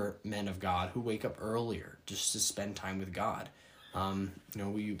other men of God who wake up earlier just to spend time with God.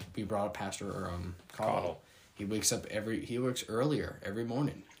 We brought up Pastor Carl. He works earlier every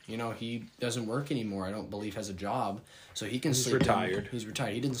morning. He doesn't work anymore. I don't believe has a job, so he can sleep. Retired. He's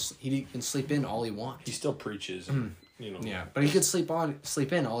retired. He can sleep in all he wants. He still preaches. Yeah, but he could sleep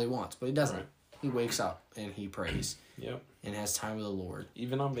in all he wants, but he doesn't. Right. He wakes up and he prays. Yep. And has time with the Lord.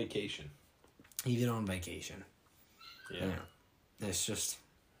 Even on vacation. Yeah. It's just,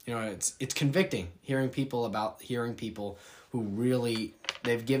 it's convicting hearing people who really,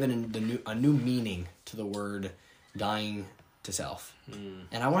 they've given a new meaning to the word dying to self.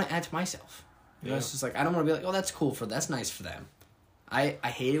 And I want to add to myself. It's just like, I don't want to be like, oh, that's nice for them. I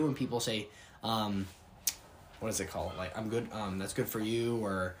hate it when people say, what is it called? Like, I'm good, that's good for you,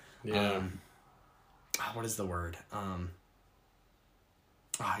 or, what is the word?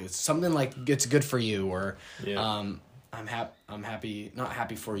 It's something like, it's good for you, or, I'm happy, not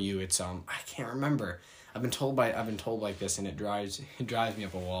happy for you. It's, I can't remember. I've been told like this, and it drives me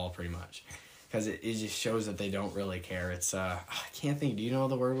up a wall pretty much, because it just shows that they don't really care. It's, I can't think. Do you know what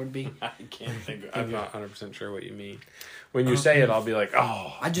the word would be? I can't think. I'm not 100% sure what you mean. When you say it, I'll be like,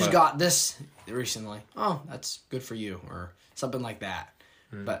 oh. I just got this recently. Oh, that's good for you, or something like that.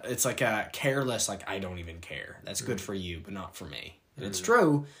 But it's like a careless, like, I don't even care. That's good for you, but not for me. And it's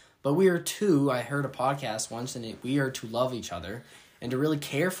true, but we are to, I heard a podcast once, and we are to love each other and to really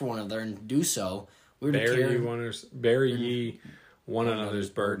care for one another and do so. We're to bear ye one another's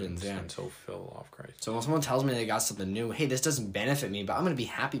burdens and so fill off Christ. So when someone tells me they got something new, hey, this doesn't benefit me, but I'm going to be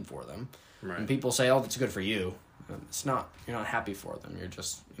happy for them. Right. And people say, oh, that's good for you. It's not. You're not happy for them. You're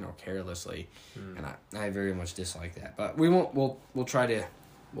just, carelessly. And I very much dislike that. But we won't. We'll try to.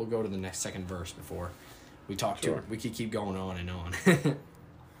 We'll go to the next second verse before we talk to it. We could keep going on and on.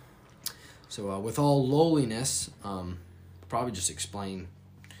 So with all lowliness, probably just explain.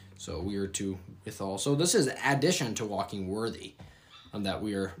 So we are to with all. So this is addition to walking worthy, that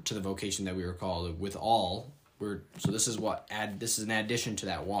we are to the vocation that we are called with all. So this is this is an addition to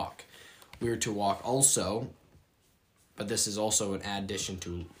that walk. We are to walk also. But this is also an addition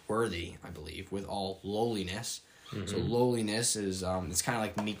to worthy, I believe, with all lowliness. So lowliness is it's kind of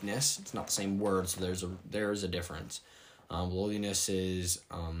like meekness. It's not the same word, so there's a difference. Lowliness is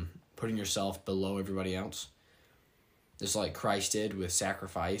putting yourself below everybody else, just like Christ did with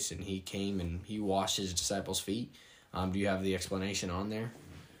sacrifice, and he came and he washed his disciples' feet. Do you have the explanation on there?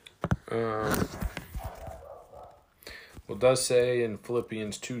 Well, it does say in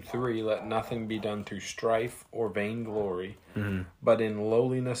Philippians 2:3, let nothing be done through strife or vainglory, but in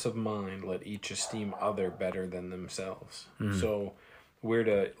lowliness of mind, let each esteem other better than themselves. So we're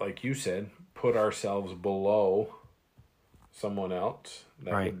to, like you said, put ourselves below someone else.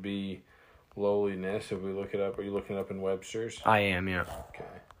 That would be lowliness. If we look it up, are you looking it up in Webster's? I am, yeah. Okay.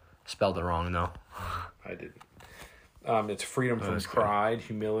 Spelled it wrong, though. I didn't. It's freedom from pride,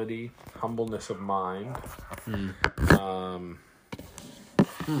 humility, humbleness of mind.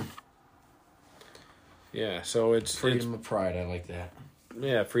 Yeah, so it's freedom of pride. I like that.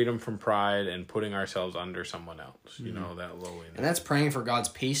 Yeah, freedom from pride and putting ourselves under someone else. That lowliness. And that's praying for God's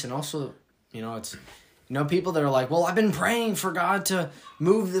peace, and also, it's people that are like, well, I've been praying for God to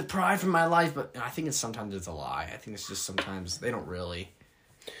move the pride from my life, but I think sometimes it's a lie. I think it's just sometimes they don't really.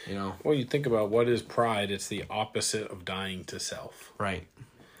 Well, you think about what is pride. It's the opposite of dying to self. Right.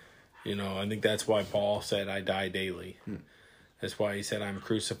 I think that's why Paul said, I die daily. That's why he said, I'm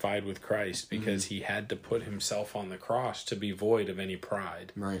crucified with Christ, because he had to put himself on the cross to be void of any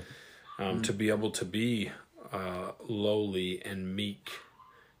pride. Right. To be able to be lowly and meek,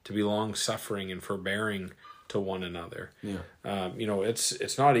 to be long-suffering and forbearing to one another. Yeah.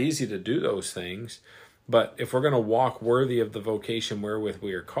 It's not easy to do those things, but if we're going to walk worthy of the vocation wherewith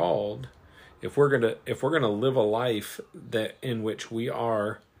we are called, if we're going to live a life that in which we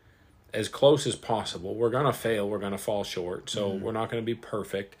are as close as possible, we're going to fail, we're going to fall short, so we're not going to be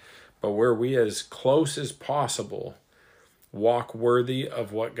perfect, but where we as close as possible walk worthy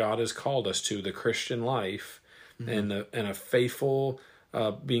of what God has called us to, the Christian life, and a faithful,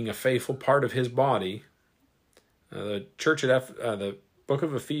 being a faithful part of His body. The church at the book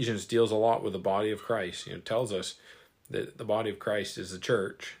of Ephesians deals a lot with the body of Christ. It tells us that the body of Christ is the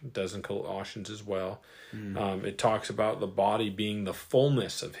church. It does in Colossians as well. It talks about the body being the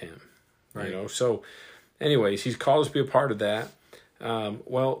fullness of Him. Right. So, anyways, He's called us to be a part of that.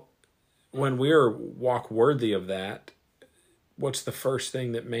 Well, when we walk worthy of that, what's the first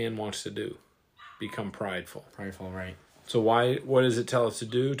thing that man wants to do? Become prideful. Prideful, right. So what does it tell us to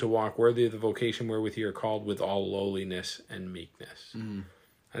do? To walk worthy of the vocation wherewith you are called, with all lowliness and meekness.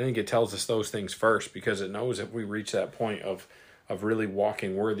 I think it tells us those things first, because it knows if we reach that point of really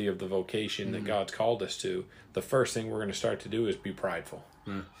walking worthy of the vocation that God's called us to, the first thing we're going to start to do is be prideful.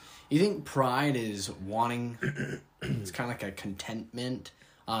 You think pride is wanting, it's kind of like a contentment,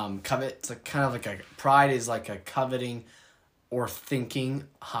 it's kind of like pride is like a coveting or thinking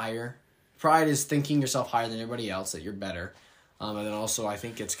higher. Pride is thinking yourself higher than everybody else, that you're better. And then also I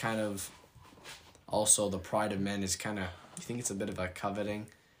think it's kind of, also the pride of men is kind of, you think it's a bit of a coveting?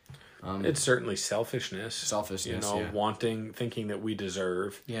 It's certainly selfishness. Selfishness, wanting, thinking that we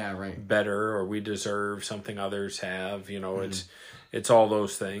deserve better, or we deserve something others have. It's all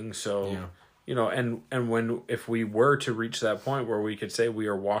those things. So, and if we were to reach that point where we could say we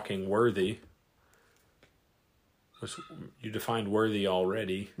are walking worthy, you defined worthy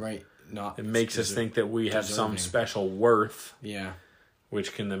already. Right. It makes us think that we have some special worth. Yeah.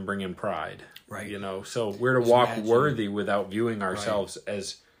 Which can then bring in pride. Right. So we're to walk worthy without viewing ourselves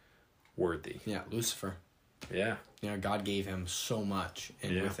as worthy. Yeah, Lucifer. Yeah. God gave him so much,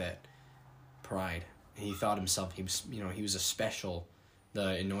 and with it, pride. And he thought himself, he was a special, the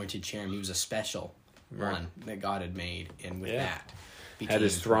anointed cherub, he was a special one that God had made, and with that, had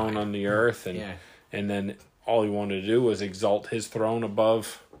his throne on the earth, and then all he wanted to do was exalt his throne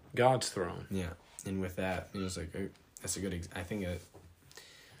above God's throne. Yeah, and with that, it was like, that's a good, I think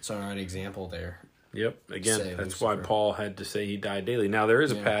it's an right example there. Yep. Again, that's why Paul had to say he died daily. Now, there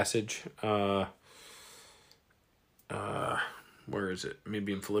is a passage, where is it?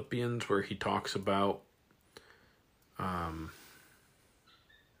 Maybe in Philippians, where he talks about,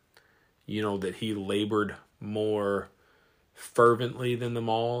 that he labored more fervently than them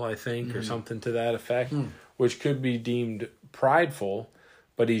all, I think, or something to that effect, which could be deemed prideful,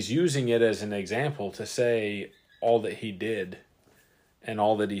 but he's using it as an example to say all that he did and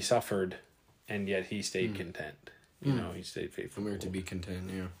all that he suffered, and yet he stayed content. He stayed faithful. And we're to be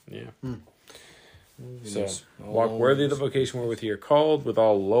content, yeah. So, walk worthy of the vocation wherewith you are called, with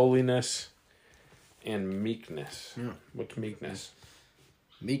all lowliness and meekness. Yeah. What's meekness?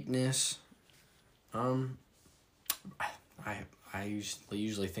 Meekness, I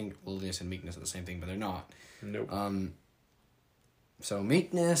usually think lowliness and meekness are the same thing, but they're not. Nope. So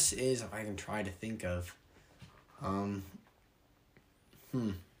meekness is, if I can try to think of,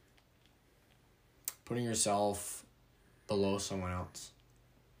 putting yourself below someone else,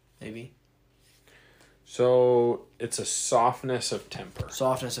 maybe. So it's a softness of temper.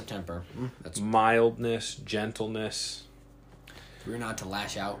 Softness of temper. That's mildness, gentleness. We're not to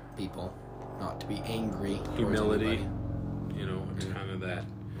lash out people, not to be angry. Humility. It's kind of that.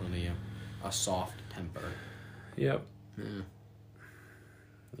 Really, a soft temper. Yep. Yeah.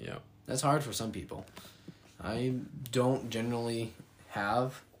 Yep. That's hard for some people. I don't generally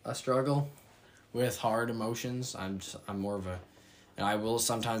have a struggle with hard emotions. I'm more of a, and I will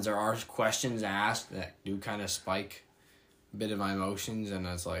sometimes, there are questions asked that do kind of spike a bit of my emotions, and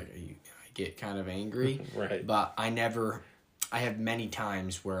it's like I get kind of angry. Right. But I have many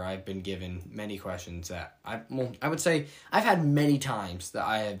times where I've been given many questions that I would say I've had many times that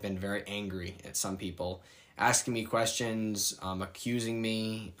I have been very angry at some people asking me questions, accusing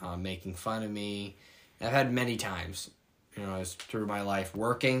me, making fun of me. I've had many times, through my life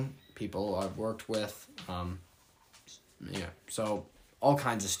working, people I've worked with, so all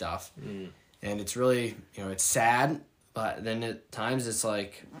kinds of stuff. And it's really, it's sad, but then at times it's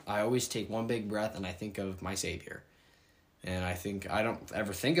like I always take one big breath and I think of my Savior. And I don't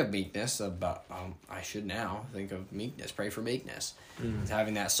ever think of meekness, but I should now think of meekness, pray for meekness,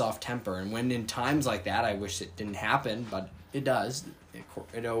 having that soft temper. And when in times like that, I wish it didn't happen, but it does.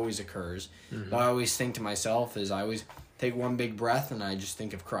 It always occurs. But I always think to myself is I always take one big breath and I just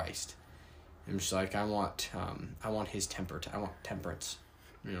think of Christ. I'm just like, I want his temper. I want temperance,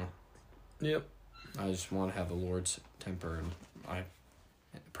 you know. Yep. I just want to have the Lord's temper, and I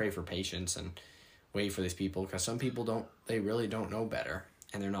pray for patience and wait for these people, because some people they really don't know better,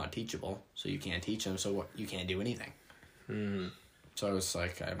 and they're not teachable, so you can't teach them, so you can't do anything. Mm-hmm. So it's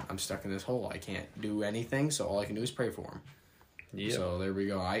like, I'm stuck in this hole. I can't do anything, so all I can do is pray for them. Yep. So there we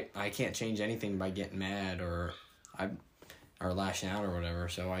go. I can't change anything by getting mad or lashing out or whatever,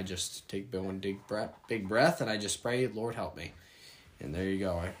 so I just take big breath, and I just pray, Lord, help me. And there you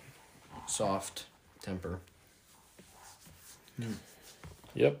go. Soft temper.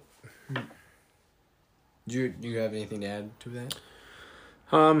 Yep. Do you have anything to add to that?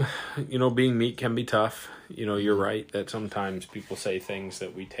 Being meek can be tough. You're right that sometimes people say things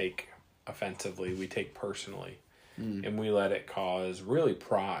that we take offensively, we take personally, and we let it cause really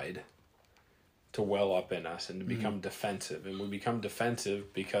pride to well up in us and to become defensive. And we become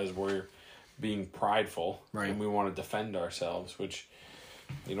defensive because we're being prideful, right, and we want to defend ourselves, which,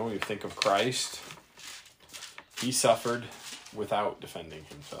 when you think of Christ, he suffered without defending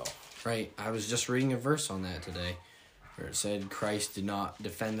himself. Right. I was just reading a verse on that today where it said Christ did not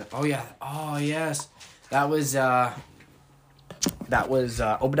defend. Oh, yeah. Oh, yes. That was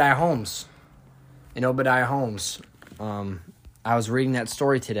Obadiah Holmes. In Obadiah Holmes. I was reading that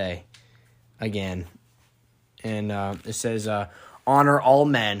story today again. And it says, honor all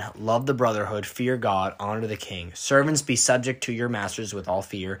men, love the brotherhood, fear God, honor the king. Servants, be subject to your masters with all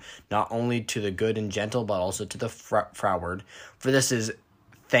fear, not only to the good and gentle, but also to the froward. For this is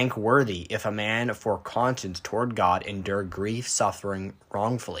thankworthy, if a man for conscience toward God endure grief, suffering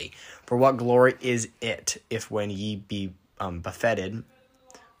wrongfully. For what glory is it, if when ye be buffeted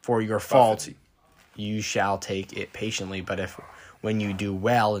for your faults, you shall take it patiently, but if when you do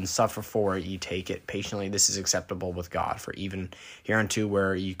well and suffer for it, ye take it patiently, this is acceptable with God. For even hereunto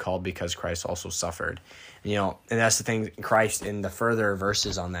were ye called, because Christ also suffered. And that's the thing, Christ, in the further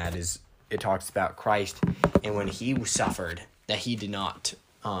verses on that, is it talks about Christ, and when he suffered, that he did not,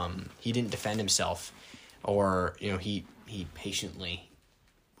 he didn't defend himself, or, he patiently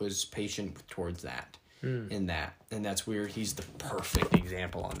was patient towards that, in that. And that's weird. He's the perfect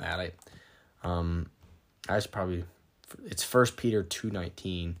example on that. I was probably... It's 1 Peter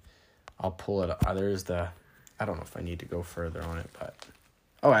 2:19. I'll pull it up. I don't know if I need to go further on it, but...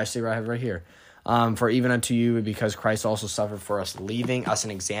 Oh, actually, I have it right here. For even unto you, because Christ also suffered for us, leaving us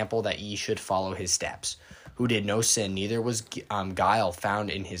an example that ye should follow his steps, who did no sin, neither was guile found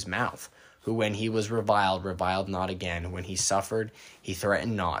in his mouth, who when he was reviled not again. When he suffered, he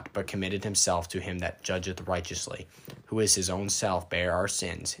threatened not, but committed himself to him that judgeth righteously, who is his own self bare our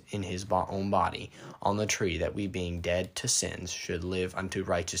sins in his own body on the tree, that we being dead to sins should live unto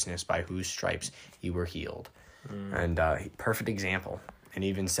righteousness, by whose stripes ye were healed. And perfect example. And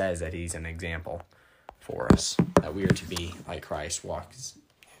even says that he's an example for us, that we are to be like Christ, walk,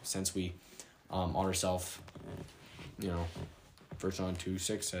 since we honor self, 1 John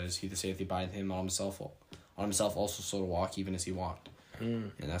 2:6 says, he that saith he abideth him on himself also so to walk, even as he walked.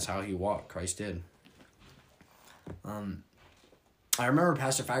 And that's how he walked. Christ did. I remember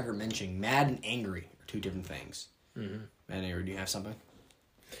Pastor Faggart mentioning mad and angry are two different things. Mad and angry, do you have something?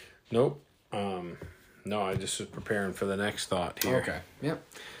 Nope. No, I just was preparing for the next thought here. Okay. Yep.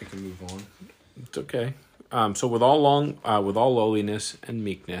 We can move on. It's okay. So with all lowliness and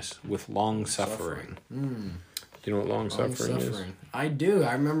meekness, with long suffering. Do you know what long suffering is? I do.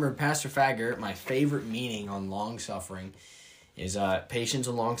 I remember Pastor Faggart, my favorite meaning on long suffering is patience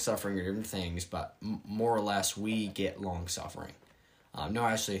and long suffering are different things, but more or less we get long suffering. No,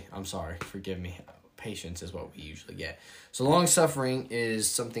 actually, I'm sorry. Forgive me. Patience is what we usually get. So long suffering is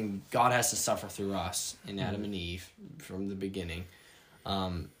something God has to suffer through us in Adam and Eve from the beginning.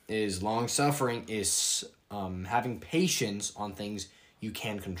 Is long suffering is having patience on things you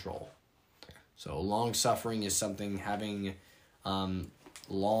can control. So long suffering is something having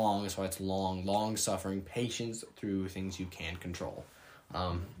long, that's why it's long suffering, patience through things you can control.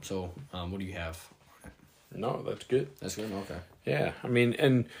 What do you have? No, that's good. That's good? Okay. Yeah,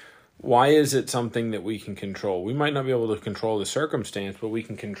 and why is it something that we can control? We might not be able to control the circumstance, but we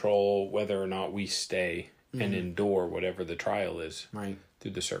can control whether or not we stay and endure whatever the trial is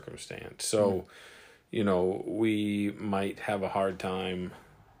through the circumstance. So, we might have a hard time,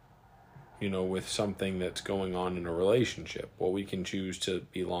 with something that's going on in a relationship. Well, we can choose to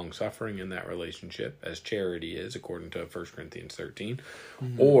be long-suffering in that relationship, as charity is, according to 1 Corinthians 13.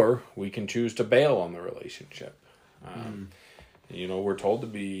 Or we can choose to bail on the relationship. We're told to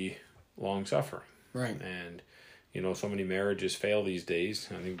be long-suffering. Right. And, so many marriages fail these days,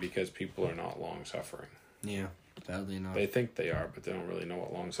 I think, because people are not long-suffering. Yeah, sadly enough. They think they are, but they don't really know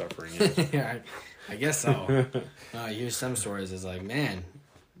what long-suffering is. Yeah, I guess so. You hear some stories, it's like, man,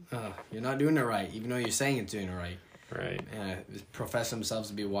 you're not doing it right, even though you're saying it's doing it right. Right. Profess themselves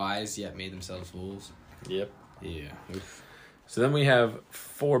to be wise, yet made themselves fools. Yep. Yeah. Oof. So then we have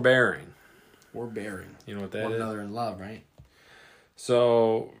forbearing. Forbearing. You know what that one is? One another in love, right?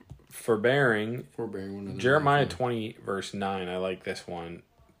 So, forbearing one another. Jeremiah 20, verse 9, I like this one.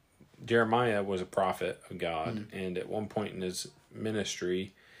 Jeremiah was a prophet of God, and at one point in his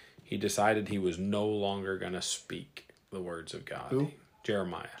ministry, he decided he was no longer going to speak the words of God. Who?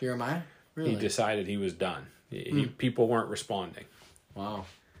 Jeremiah. Jeremiah? Really? He decided he was done. People weren't responding. Wow.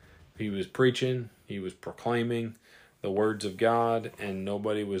 He was preaching, he was proclaiming the words of God, and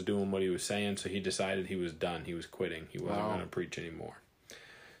nobody was doing what he was saying, so he decided he was done. He was quitting. He wasn't going to preach anymore.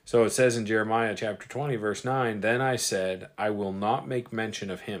 So it says in Jeremiah chapter 20, verse 9, "Then I said, I will not make mention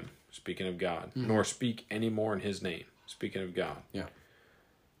of him," speaking of God, "nor speak any more in his name," speaking of God. Yeah.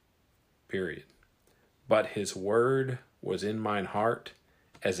 Period. "But his word was in mine heart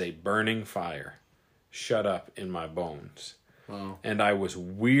as a burning fire, shut up in my bones. Wow. And I was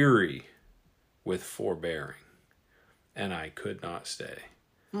weary with forbearing, and I could not stay."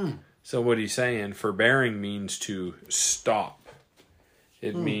 So what he's saying, forbearing means to stop.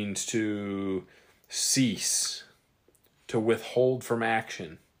 It means to cease, to withhold from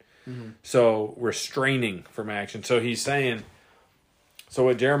action. So restraining from action. So he's saying, so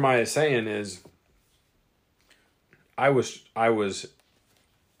what Jeremiah is saying is, I was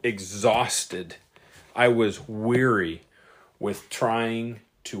exhausted. I was weary with trying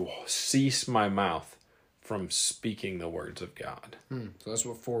to cease my mouth from speaking the words of God. So that's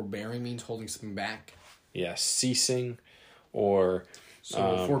what forbearing means, holding something back? Yeah, ceasing or...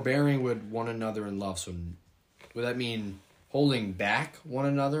 So forbearing with one another in love. So would that mean holding back one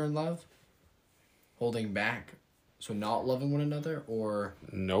another in love? Holding back, so not loving one another, or...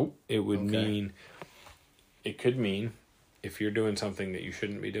 Nope. It would mean... It could mean, if you're doing something that you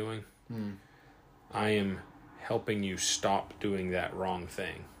shouldn't be doing, I am helping you stop doing that wrong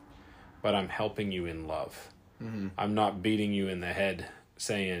thing, but I'm helping you in love. I'm not beating you in the head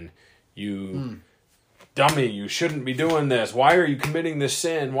saying, you dummy, you shouldn't be doing this. Why are you committing this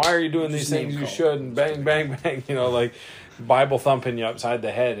sin? Why are you doing these things you shouldn't? Bang, bang, bang. You know, like Bible thumping you upside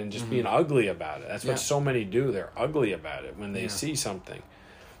the head and just being ugly about it. That's what so many do. They're ugly about it when they see something.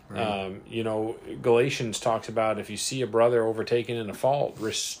 Right. You know, Galatians talks about if you see a brother overtaken in a fault,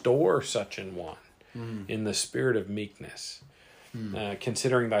 restore such an one in the spirit of meekness,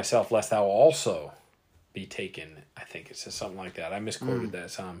 considering thyself, lest thou also be taken. I think it says something like that. I misquoted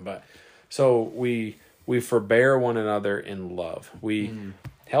that some, but so we forbear one another in love. We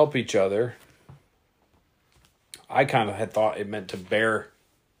help each other. I kind of had thought it meant to bear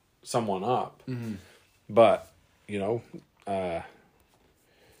someone up, but you know.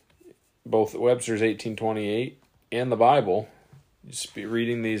 Both Webster's 1828 and the Bible, just be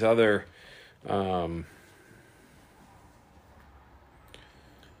reading these other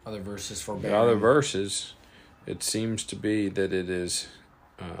verses for the other verses, it seems to be that it is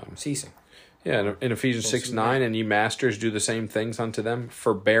ceasing. Yeah, in Ephesians 6:9, "And ye masters do the same things unto them,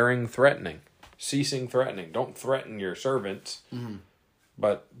 forbearing threatening," ceasing threatening. Don't threaten your servants,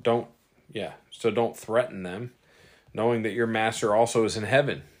 but don't threaten them, knowing that your master also is in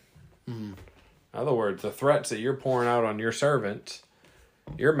heaven. In other words, the threats that you're pouring out on your servant,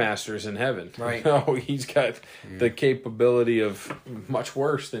 your master's in heaven. Right. Oh, he's got the capability of much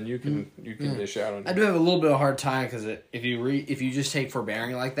worse than you can dish out on. I do have a little bit of a hard time because if you just take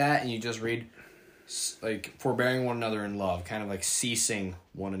forbearing like that and you just read like forbearing one another in love, kind of like ceasing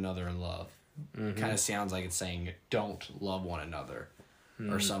one another in love, kind of sounds like it's saying don't love one another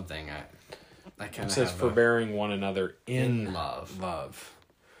or something. I kind of it says forbearing one another in love.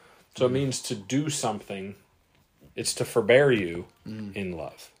 So it means to do something. It's to forbear you in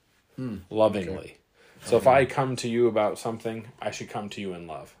love, lovingly. Okay. So if I come to you about something, I should come to you in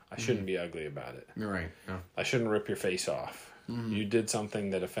love. I shouldn't be ugly about it. You're right. Yeah. I shouldn't rip your face off. You did something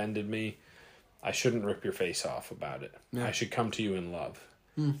that offended me. I shouldn't rip your face off about it. Yeah. I should come to you in love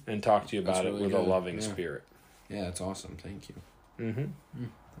and talk to you about it with a loving spirit. Yeah, that's awesome. Thank you.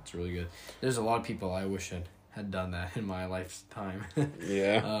 That's really good. There's a lot of people I wish had done that in my lifetime.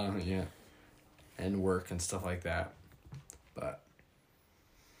 Yeah. Yeah. And work and stuff like that. But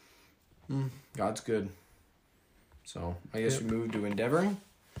God's good. So I guess we move to endeavoring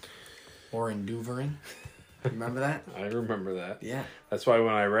or enduring. Remember that? I remember that. Yeah. That's why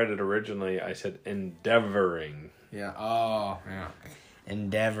when I read it originally, I said endeavoring. Yeah. Oh, yeah.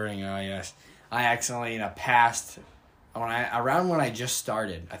 Endeavoring. Oh, yes. I accidentally in a past around when I just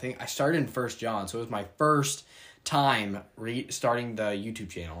started. I think I started in 1 John, so it was my first time starting the YouTube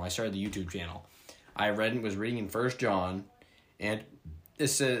channel. I started the YouTube channel. I was reading in 1 John, and it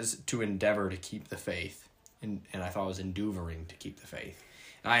says to endeavor to keep the faith, and I thought it was enduring to keep the faith.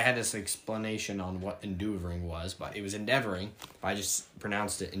 And I had this explanation on what enduring was, but it was endeavoring. I just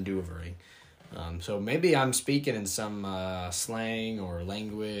pronounced it enduring. So maybe I'm speaking in some slang or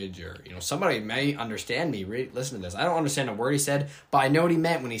language, or somebody may understand me. Listen to this. I don't understand a word he said, but I know what he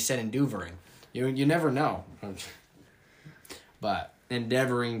meant when he said enduring. You never know. But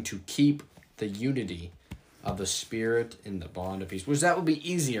endeavoring to keep the unity of the Spirit in the bond of peace, which that would be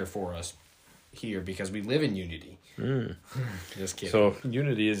easier for us here because we live in unity. Just kidding. So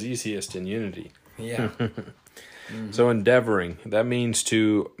unity is easiest in unity. Yeah. So endeavoring, that means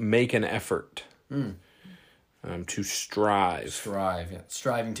to make an effort, to strive.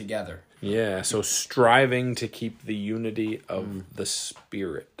 Striving together. Yeah, so striving to keep the unity of the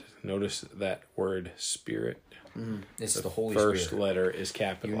Spirit. Notice that word Spirit. It's the Holy First Spirit. letter is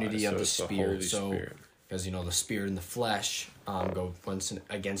capitalized. Unity of the Spirit. Spirit. Because, the Spirit and the flesh go once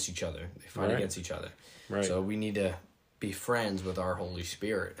against each other. They fight against each other. Right. So we need to be friends with our Holy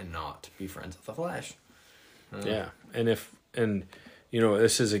Spirit and not be friends with the flesh. Yeah. And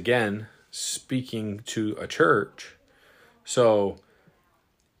this is again speaking to a church. So,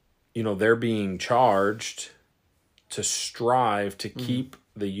 they're being charged to strive to keep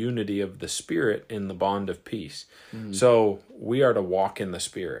the unity of the Spirit in the bond of peace. So we are to walk in the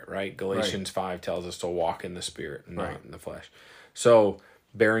Spirit, right? Galatians 5 tells us to walk in the Spirit, not in the flesh. So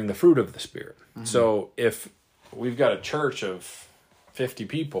bearing the fruit of the Spirit. So if we've got a church of 50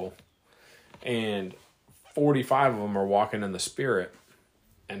 people and 45 of them are walking in the Spirit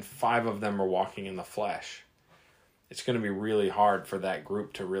and 5 of them are walking in the flesh, it's going to be really hard for that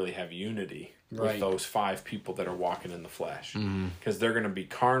group to really have unity with those 5 people that are walking in the flesh, because they're going to be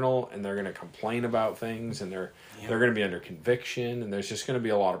carnal and they're going to complain about things, and they're going to be under conviction, and there's just going to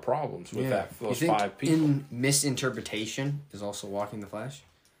be a lot of problems with those 5 people. In misinterpretation is also walking the flesh?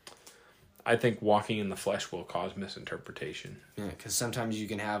 I think walking in the flesh will cause misinterpretation. Yeah, because sometimes you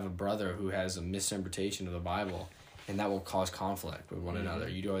can have a brother who has a misinterpretation of the Bible, and that will cause conflict with one another.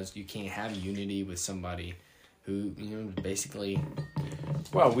 You can't have unity with somebody who, basically...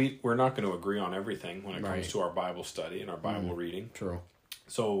 Well, we're not going to agree on everything when it comes to our Bible study and our Bible reading. True.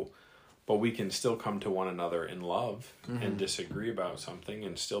 So, but we can still come to one another in love and disagree about something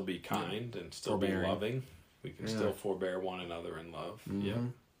and still be kind and still be loving. We can still forbear one another in love. Yeah.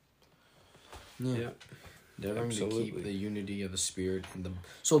 Endeavoring to keep the unity of the Spirit and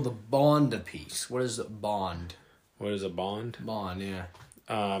the bond of peace. What is a bond? What is a bond? Bond, yeah.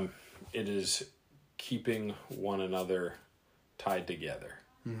 It is keeping one another tied together.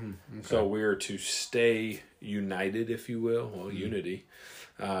 Okay. So we are to stay united, if you will, unity.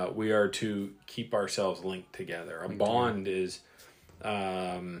 We are to keep ourselves linked together. A bond is,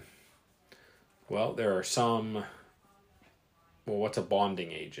 there are some, what's a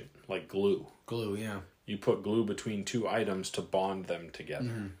bonding agent? Like glue. Glue, yeah. You put glue between 2 items to bond them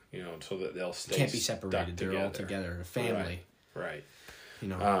together, so that they'll stay Can't be separated. They're all together. A family. Right.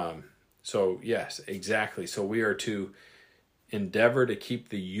 So, yes, exactly. So we are to endeavor to keep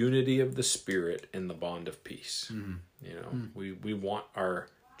the unity of the Spirit in the bond of peace. We want our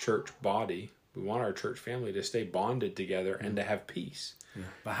church body, we want our church family to stay bonded together and to have peace. Yeah.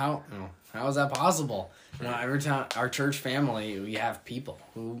 But how is that possible? Every time our church family, we have people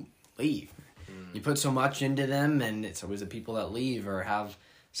who leave. You put so much into them, and it's always the people that leave or have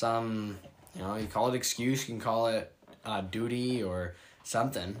some, you call it excuse, you can call it duty or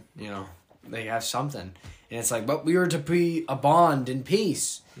something, they have something. And it's like, but we were to be a bond in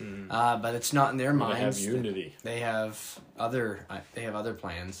peace. But it's not in their minds. They have unity. They have other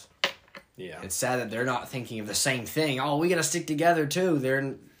plans. Yeah. It's sad that they're not thinking of the same thing. Oh, we got to stick together too. They're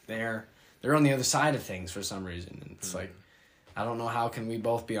on the other side of things for some reason. And it's like, I don't know how can we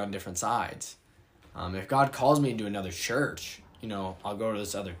both be on different sides. If God calls me into another church, I'll go to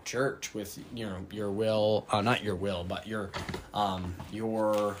this other church with your will, not your will, but your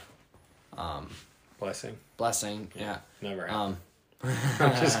blessing. Yeah. Never happened.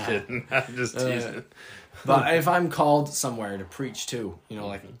 I'm just kidding. I'm just teasing. But if I'm called somewhere to preach too,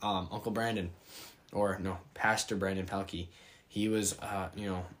 like Uncle Brandon, Pastor Brandon Pelkey, he was,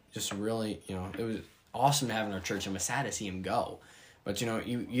 just really, it was awesome to have in our church. I'm sad to see him go, but you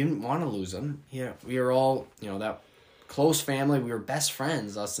didn't want to lose him. We were all, that close family. We were best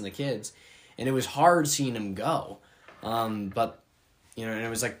friends, us and the kids, and it was hard seeing him go. But and it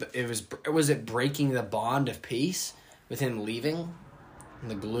was like was it breaking the bond of peace with him leaving?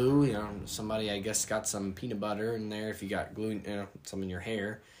 the glue, somebody, I guess, got some peanut butter in there. If you got glue, some in your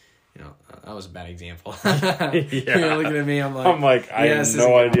hair, that was a bad example. Yeah. You're looking at me, I'm like, I have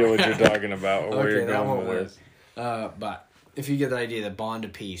no idea what you're talking about or where you're going with this. But if you get the idea, the bond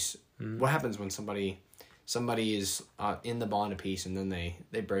of peace, what happens when somebody is in the bond of peace and then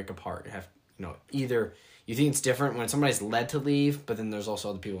they break apart and have, either you think it's different when somebody's led to leave, but then there's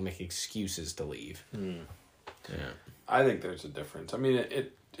also other people who make excuses to leave. Yeah. I think there's a difference. I mean,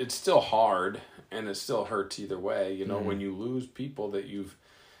 it's still hard and it still hurts either way. When you lose people that you've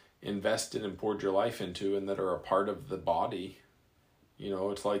invested and poured your life into and that are a part of the body,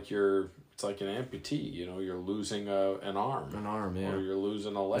 it's like an amputee. You're losing an arm. An arm, yeah. Or you're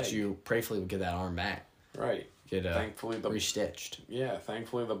losing a leg. But you prayerfully would get that arm back. Right. Get thankfully restitched. Yeah,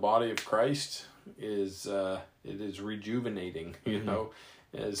 thankfully the body of Christ is rejuvenating.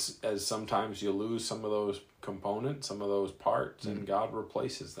 As sometimes you lose some of those components, some of those parts, and God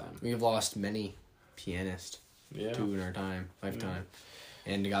replaces them. We've lost many pianists too in our lifetime,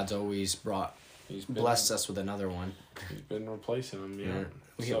 and God's always blessed us with another one. He's been replacing them.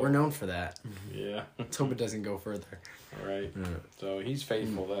 Yeah. We're known for that. Yeah. Let's hope it doesn't go further. All right. Yeah. So He's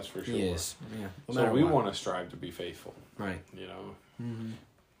faithful. That's for sure. He is. Yeah. So we want to strive to be faithful. Right.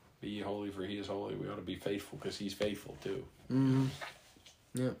 Be ye holy, for He is holy. We ought to be faithful because He's faithful too.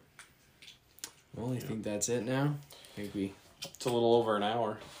 Yeah. Well, I think that's it now. It's a little over an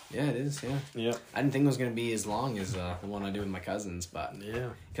hour. Yeah, it is. Yeah. Yeah. I didn't think it was gonna be as long as the one I do with my cousins, but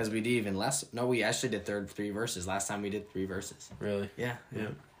because we did even less. No, we actually did 3 verses. Last time we did 3 verses. Really? Yeah.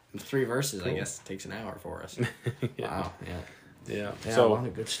 3 verses, cool. I guess, takes an hour for us. Wow. Yeah. So, a lot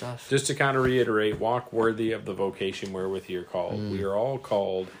of good stuff. Just to kind of reiterate, walk worthy of the vocation wherewith you're called. We are all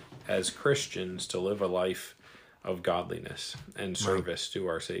called as Christians to live a life of godliness and service to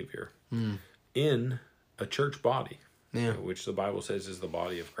our Savior in a church body, which the Bible says is the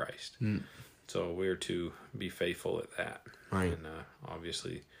body of Christ. So we're to be faithful at that. Right. And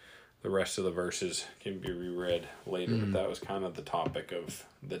obviously the rest of the verses can be reread later, but that was kind of the topic of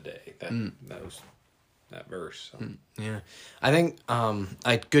the day. That was that verse. So. Yeah. I think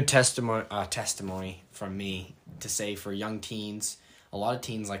a good testimony from me to say for young teens, a lot of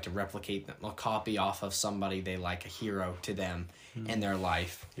teens like to replicate them. They'll copy off of somebody they like, a hero to them in their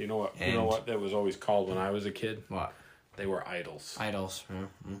life. You know what that was always called when I was a kid? What? They were idols. Idols.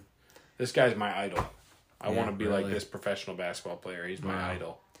 Mm-hmm. This guy's my idol. I want to be like this professional basketball player. He's my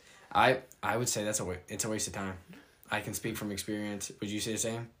idol. I would say it's a waste of time. I can speak from experience. Would you say the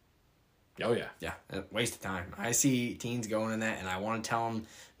same? Oh, yeah. Yeah, waste of time. I see teens going in that, and I want to tell them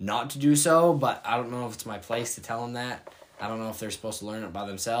not to do so, but I don't know if it's my place to tell them that. I don't know if they're supposed to learn it by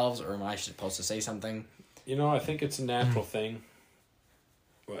themselves, or am I supposed to say something? I think it's a natural thing.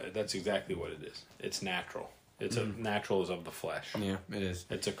 Well, that's exactly what it is. It's natural. It's natural is of the flesh. Yeah, it is.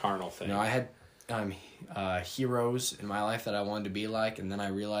 It's a carnal thing. I had heroes in my life that I wanted to be like, and then I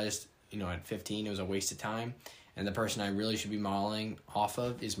realized, at 15, it was a waste of time. And the person I really should be modeling off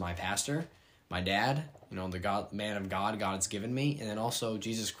of is my pastor, my dad, the man of God God's given me, and then also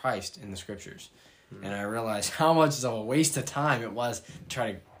Jesus Christ in the scriptures. And I realized how much of a waste of time it was to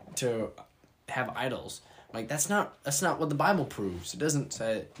try to have idols. Like that's not what the Bible proves.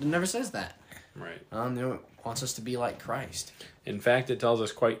 It never says that. Right. It wants us to be like Christ. In fact, it tells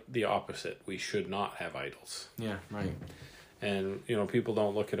us quite the opposite. We should not have idols. Yeah, right. And people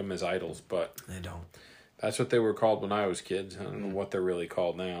don't look at them as idols, but they don't. That's what they were called when I was kids. I don't know what they're really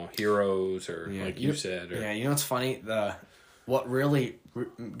called now. Heroes, or like you said. Or, what's funny? What really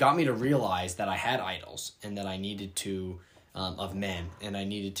got me to realize that I had idols and that I needed to, of men, and I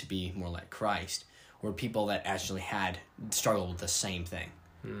needed to be more like Christ, were people that actually had struggled with the same thing.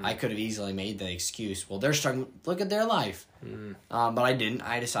 I could have easily made the excuse, well, they're struggling, look at their life. But I didn't.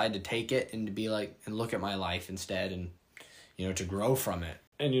 I decided to take it and to be like, and look at my life instead and, to grow from it.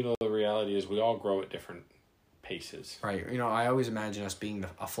 And, the reality is we all grow at different paces. Right. I always imagine us being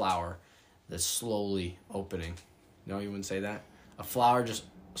a flower that's slowly opening. No, you wouldn't say that? A flower just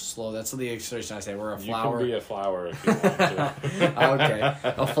slow. That's the expression I say. We're a flower. You can be a flower if you want to. Okay.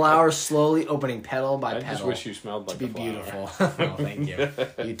 A flower slowly opening petal by petal. I just wish you smelled like a flower. To be beautiful. Oh, thank you.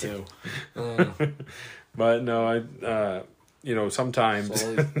 You too. But no, sometimes.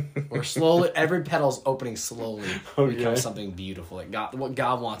 Slowly, every petal's opening slowly becomes something beautiful. Like what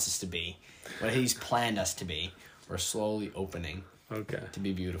God wants us to be. What He's planned us to be. We're slowly opening to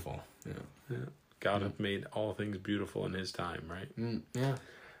be beautiful. Yeah. God hath made all things beautiful in His time, right? Yeah.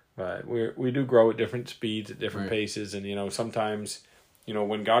 But we do grow at different speeds, at different paces, and sometimes,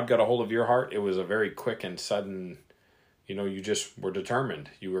 when God got a hold of your heart, it was a very quick and sudden, you just were determined.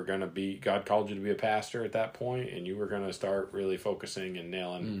 You were going to be, God called you to be a pastor at that point, and you were going to start really focusing and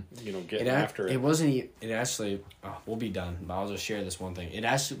nailing, getting after it. It wasn't, it actually, we'll be done, but I'll just share this one thing. It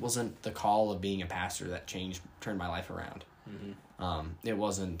actually wasn't the call of being a pastor that turned my life around. It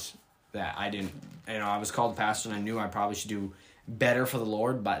wasn't that I was called a pastor and I knew I probably should do better for the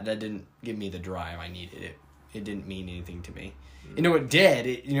Lord, but that didn't give me the drive I needed. It didn't mean anything to me. It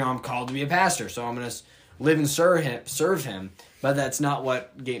did. I'm called to be a pastor, so I'm going to live and serve him, but that's not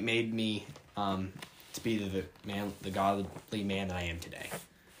what made me to be the godly man that I am today.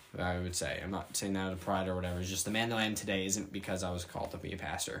 I would say. I'm not saying that out of pride or whatever. It's just the man that I am today isn't because I was called to be a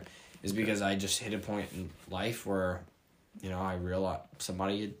pastor. It's because I just hit a point in life where, I realized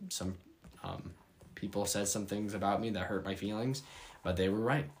some people said some things about me that hurt my feelings, but they were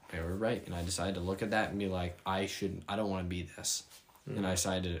right. They were right, and I decided to look at that and be like, I don't want to be this. And I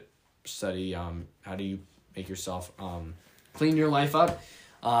decided to study how do you make yourself clean your life up.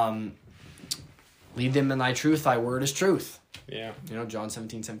 Lead them in thy truth, thy word is truth. Yeah. John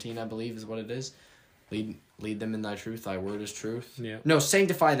 17:17, I believe, is what it is. Lead them in thy truth, thy word is truth. Yeah. No,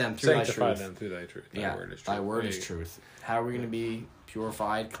 sanctify them through thy truth. Sanctify them through thy truth. Thy word is truth. Thy word is truth. How are we going to be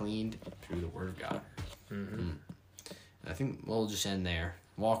purified, cleaned? Through the word of God. I think we'll just end there.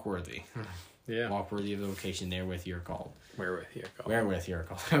 Walk worthy. Yeah. Walk worthy of the vocation therewith you're called. Wherewith you're called. Wherewith you're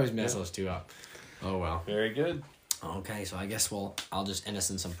called. I always mess those two up. Oh, well. Very good. Okay, so I guess I'll just end us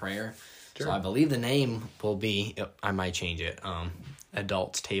in some prayer. Sure. So I believe the name will be, I might change it,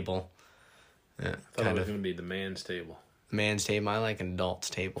 Adults Table. I thought it was going to be the man's table. Man's table. I like an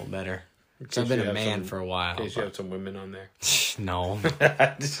adult's table better. So I've been a man for a while. In case you have some women on there. No.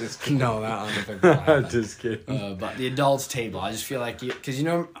 Just kidding. No, that Just kidding. But the adults table, I just feel like, because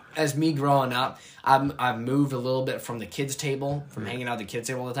as me growing up, I've moved a little bit from the kids table, from hanging out at the kids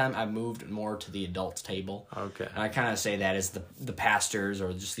table all the time. I've moved more to the adults table. Okay. And I kind of say that as the pastors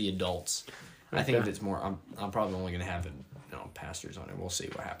or just the adults. Okay. I think if it's more, I'm probably only going to have pastors on it. We'll see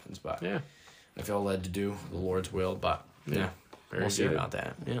what happens, but yeah, I feel led to do the Lord's will. But we'll see about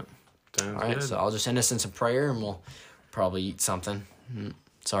that. Yeah. Sounds all right, good. So I'll just end us in some prayer, and we'll probably eat something.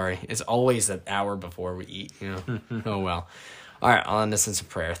 Sorry, it's always an hour before we eat. Oh well. All right, I'll end us in some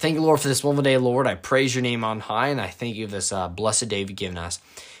prayer. Thank you, Lord, for this wonderful day, Lord. I praise your name on high, and I thank you for this blessed day you've given us.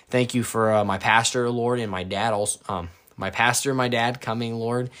 Thank you for my pastor, Lord, and my dad. Also, my pastor and my dad coming,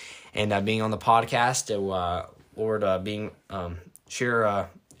 Lord, and being on the podcast. Lord, being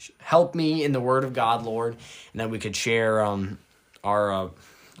help me in the Word of God, Lord, and that we could share our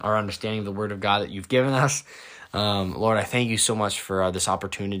understanding of the Word of God that you've given us. Lord, I thank you so much for this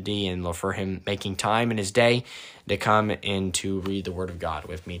opportunity and Lord, for him making time in his day to come and to read the Word of God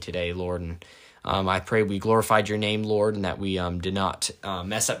with me today, Lord. And I pray we glorified your name, Lord, and that we did not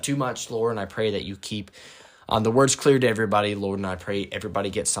mess up too much, Lord. And I pray that you keep the words clear to everybody, Lord, and I pray everybody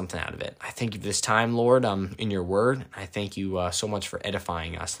gets something out of it. I thank you for this time, Lord, in your word. I thank you so much for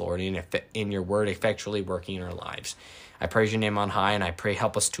edifying us, Lord, and in your word effectually working in our lives. I praise your name on high, and I pray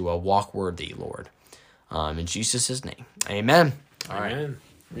help us to walk worthy, Lord. In Jesus' name, amen. All right.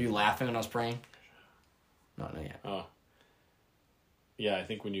 Were you laughing when I was praying? No, not yet. Oh. Yeah, I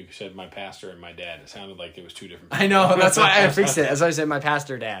think when you said my pastor and my dad, it sounded like it was two different people. I know, that's why I fixed it. That's why I said my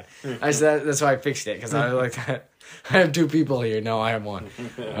pastor dad. That's why I fixed it, because I was like, I have two people here. No, I have one.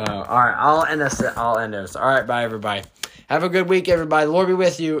 All right, I'll end this. All right, bye, everybody. Have a good week, everybody. The Lord be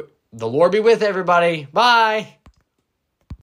with you. The Lord be with everybody. Bye.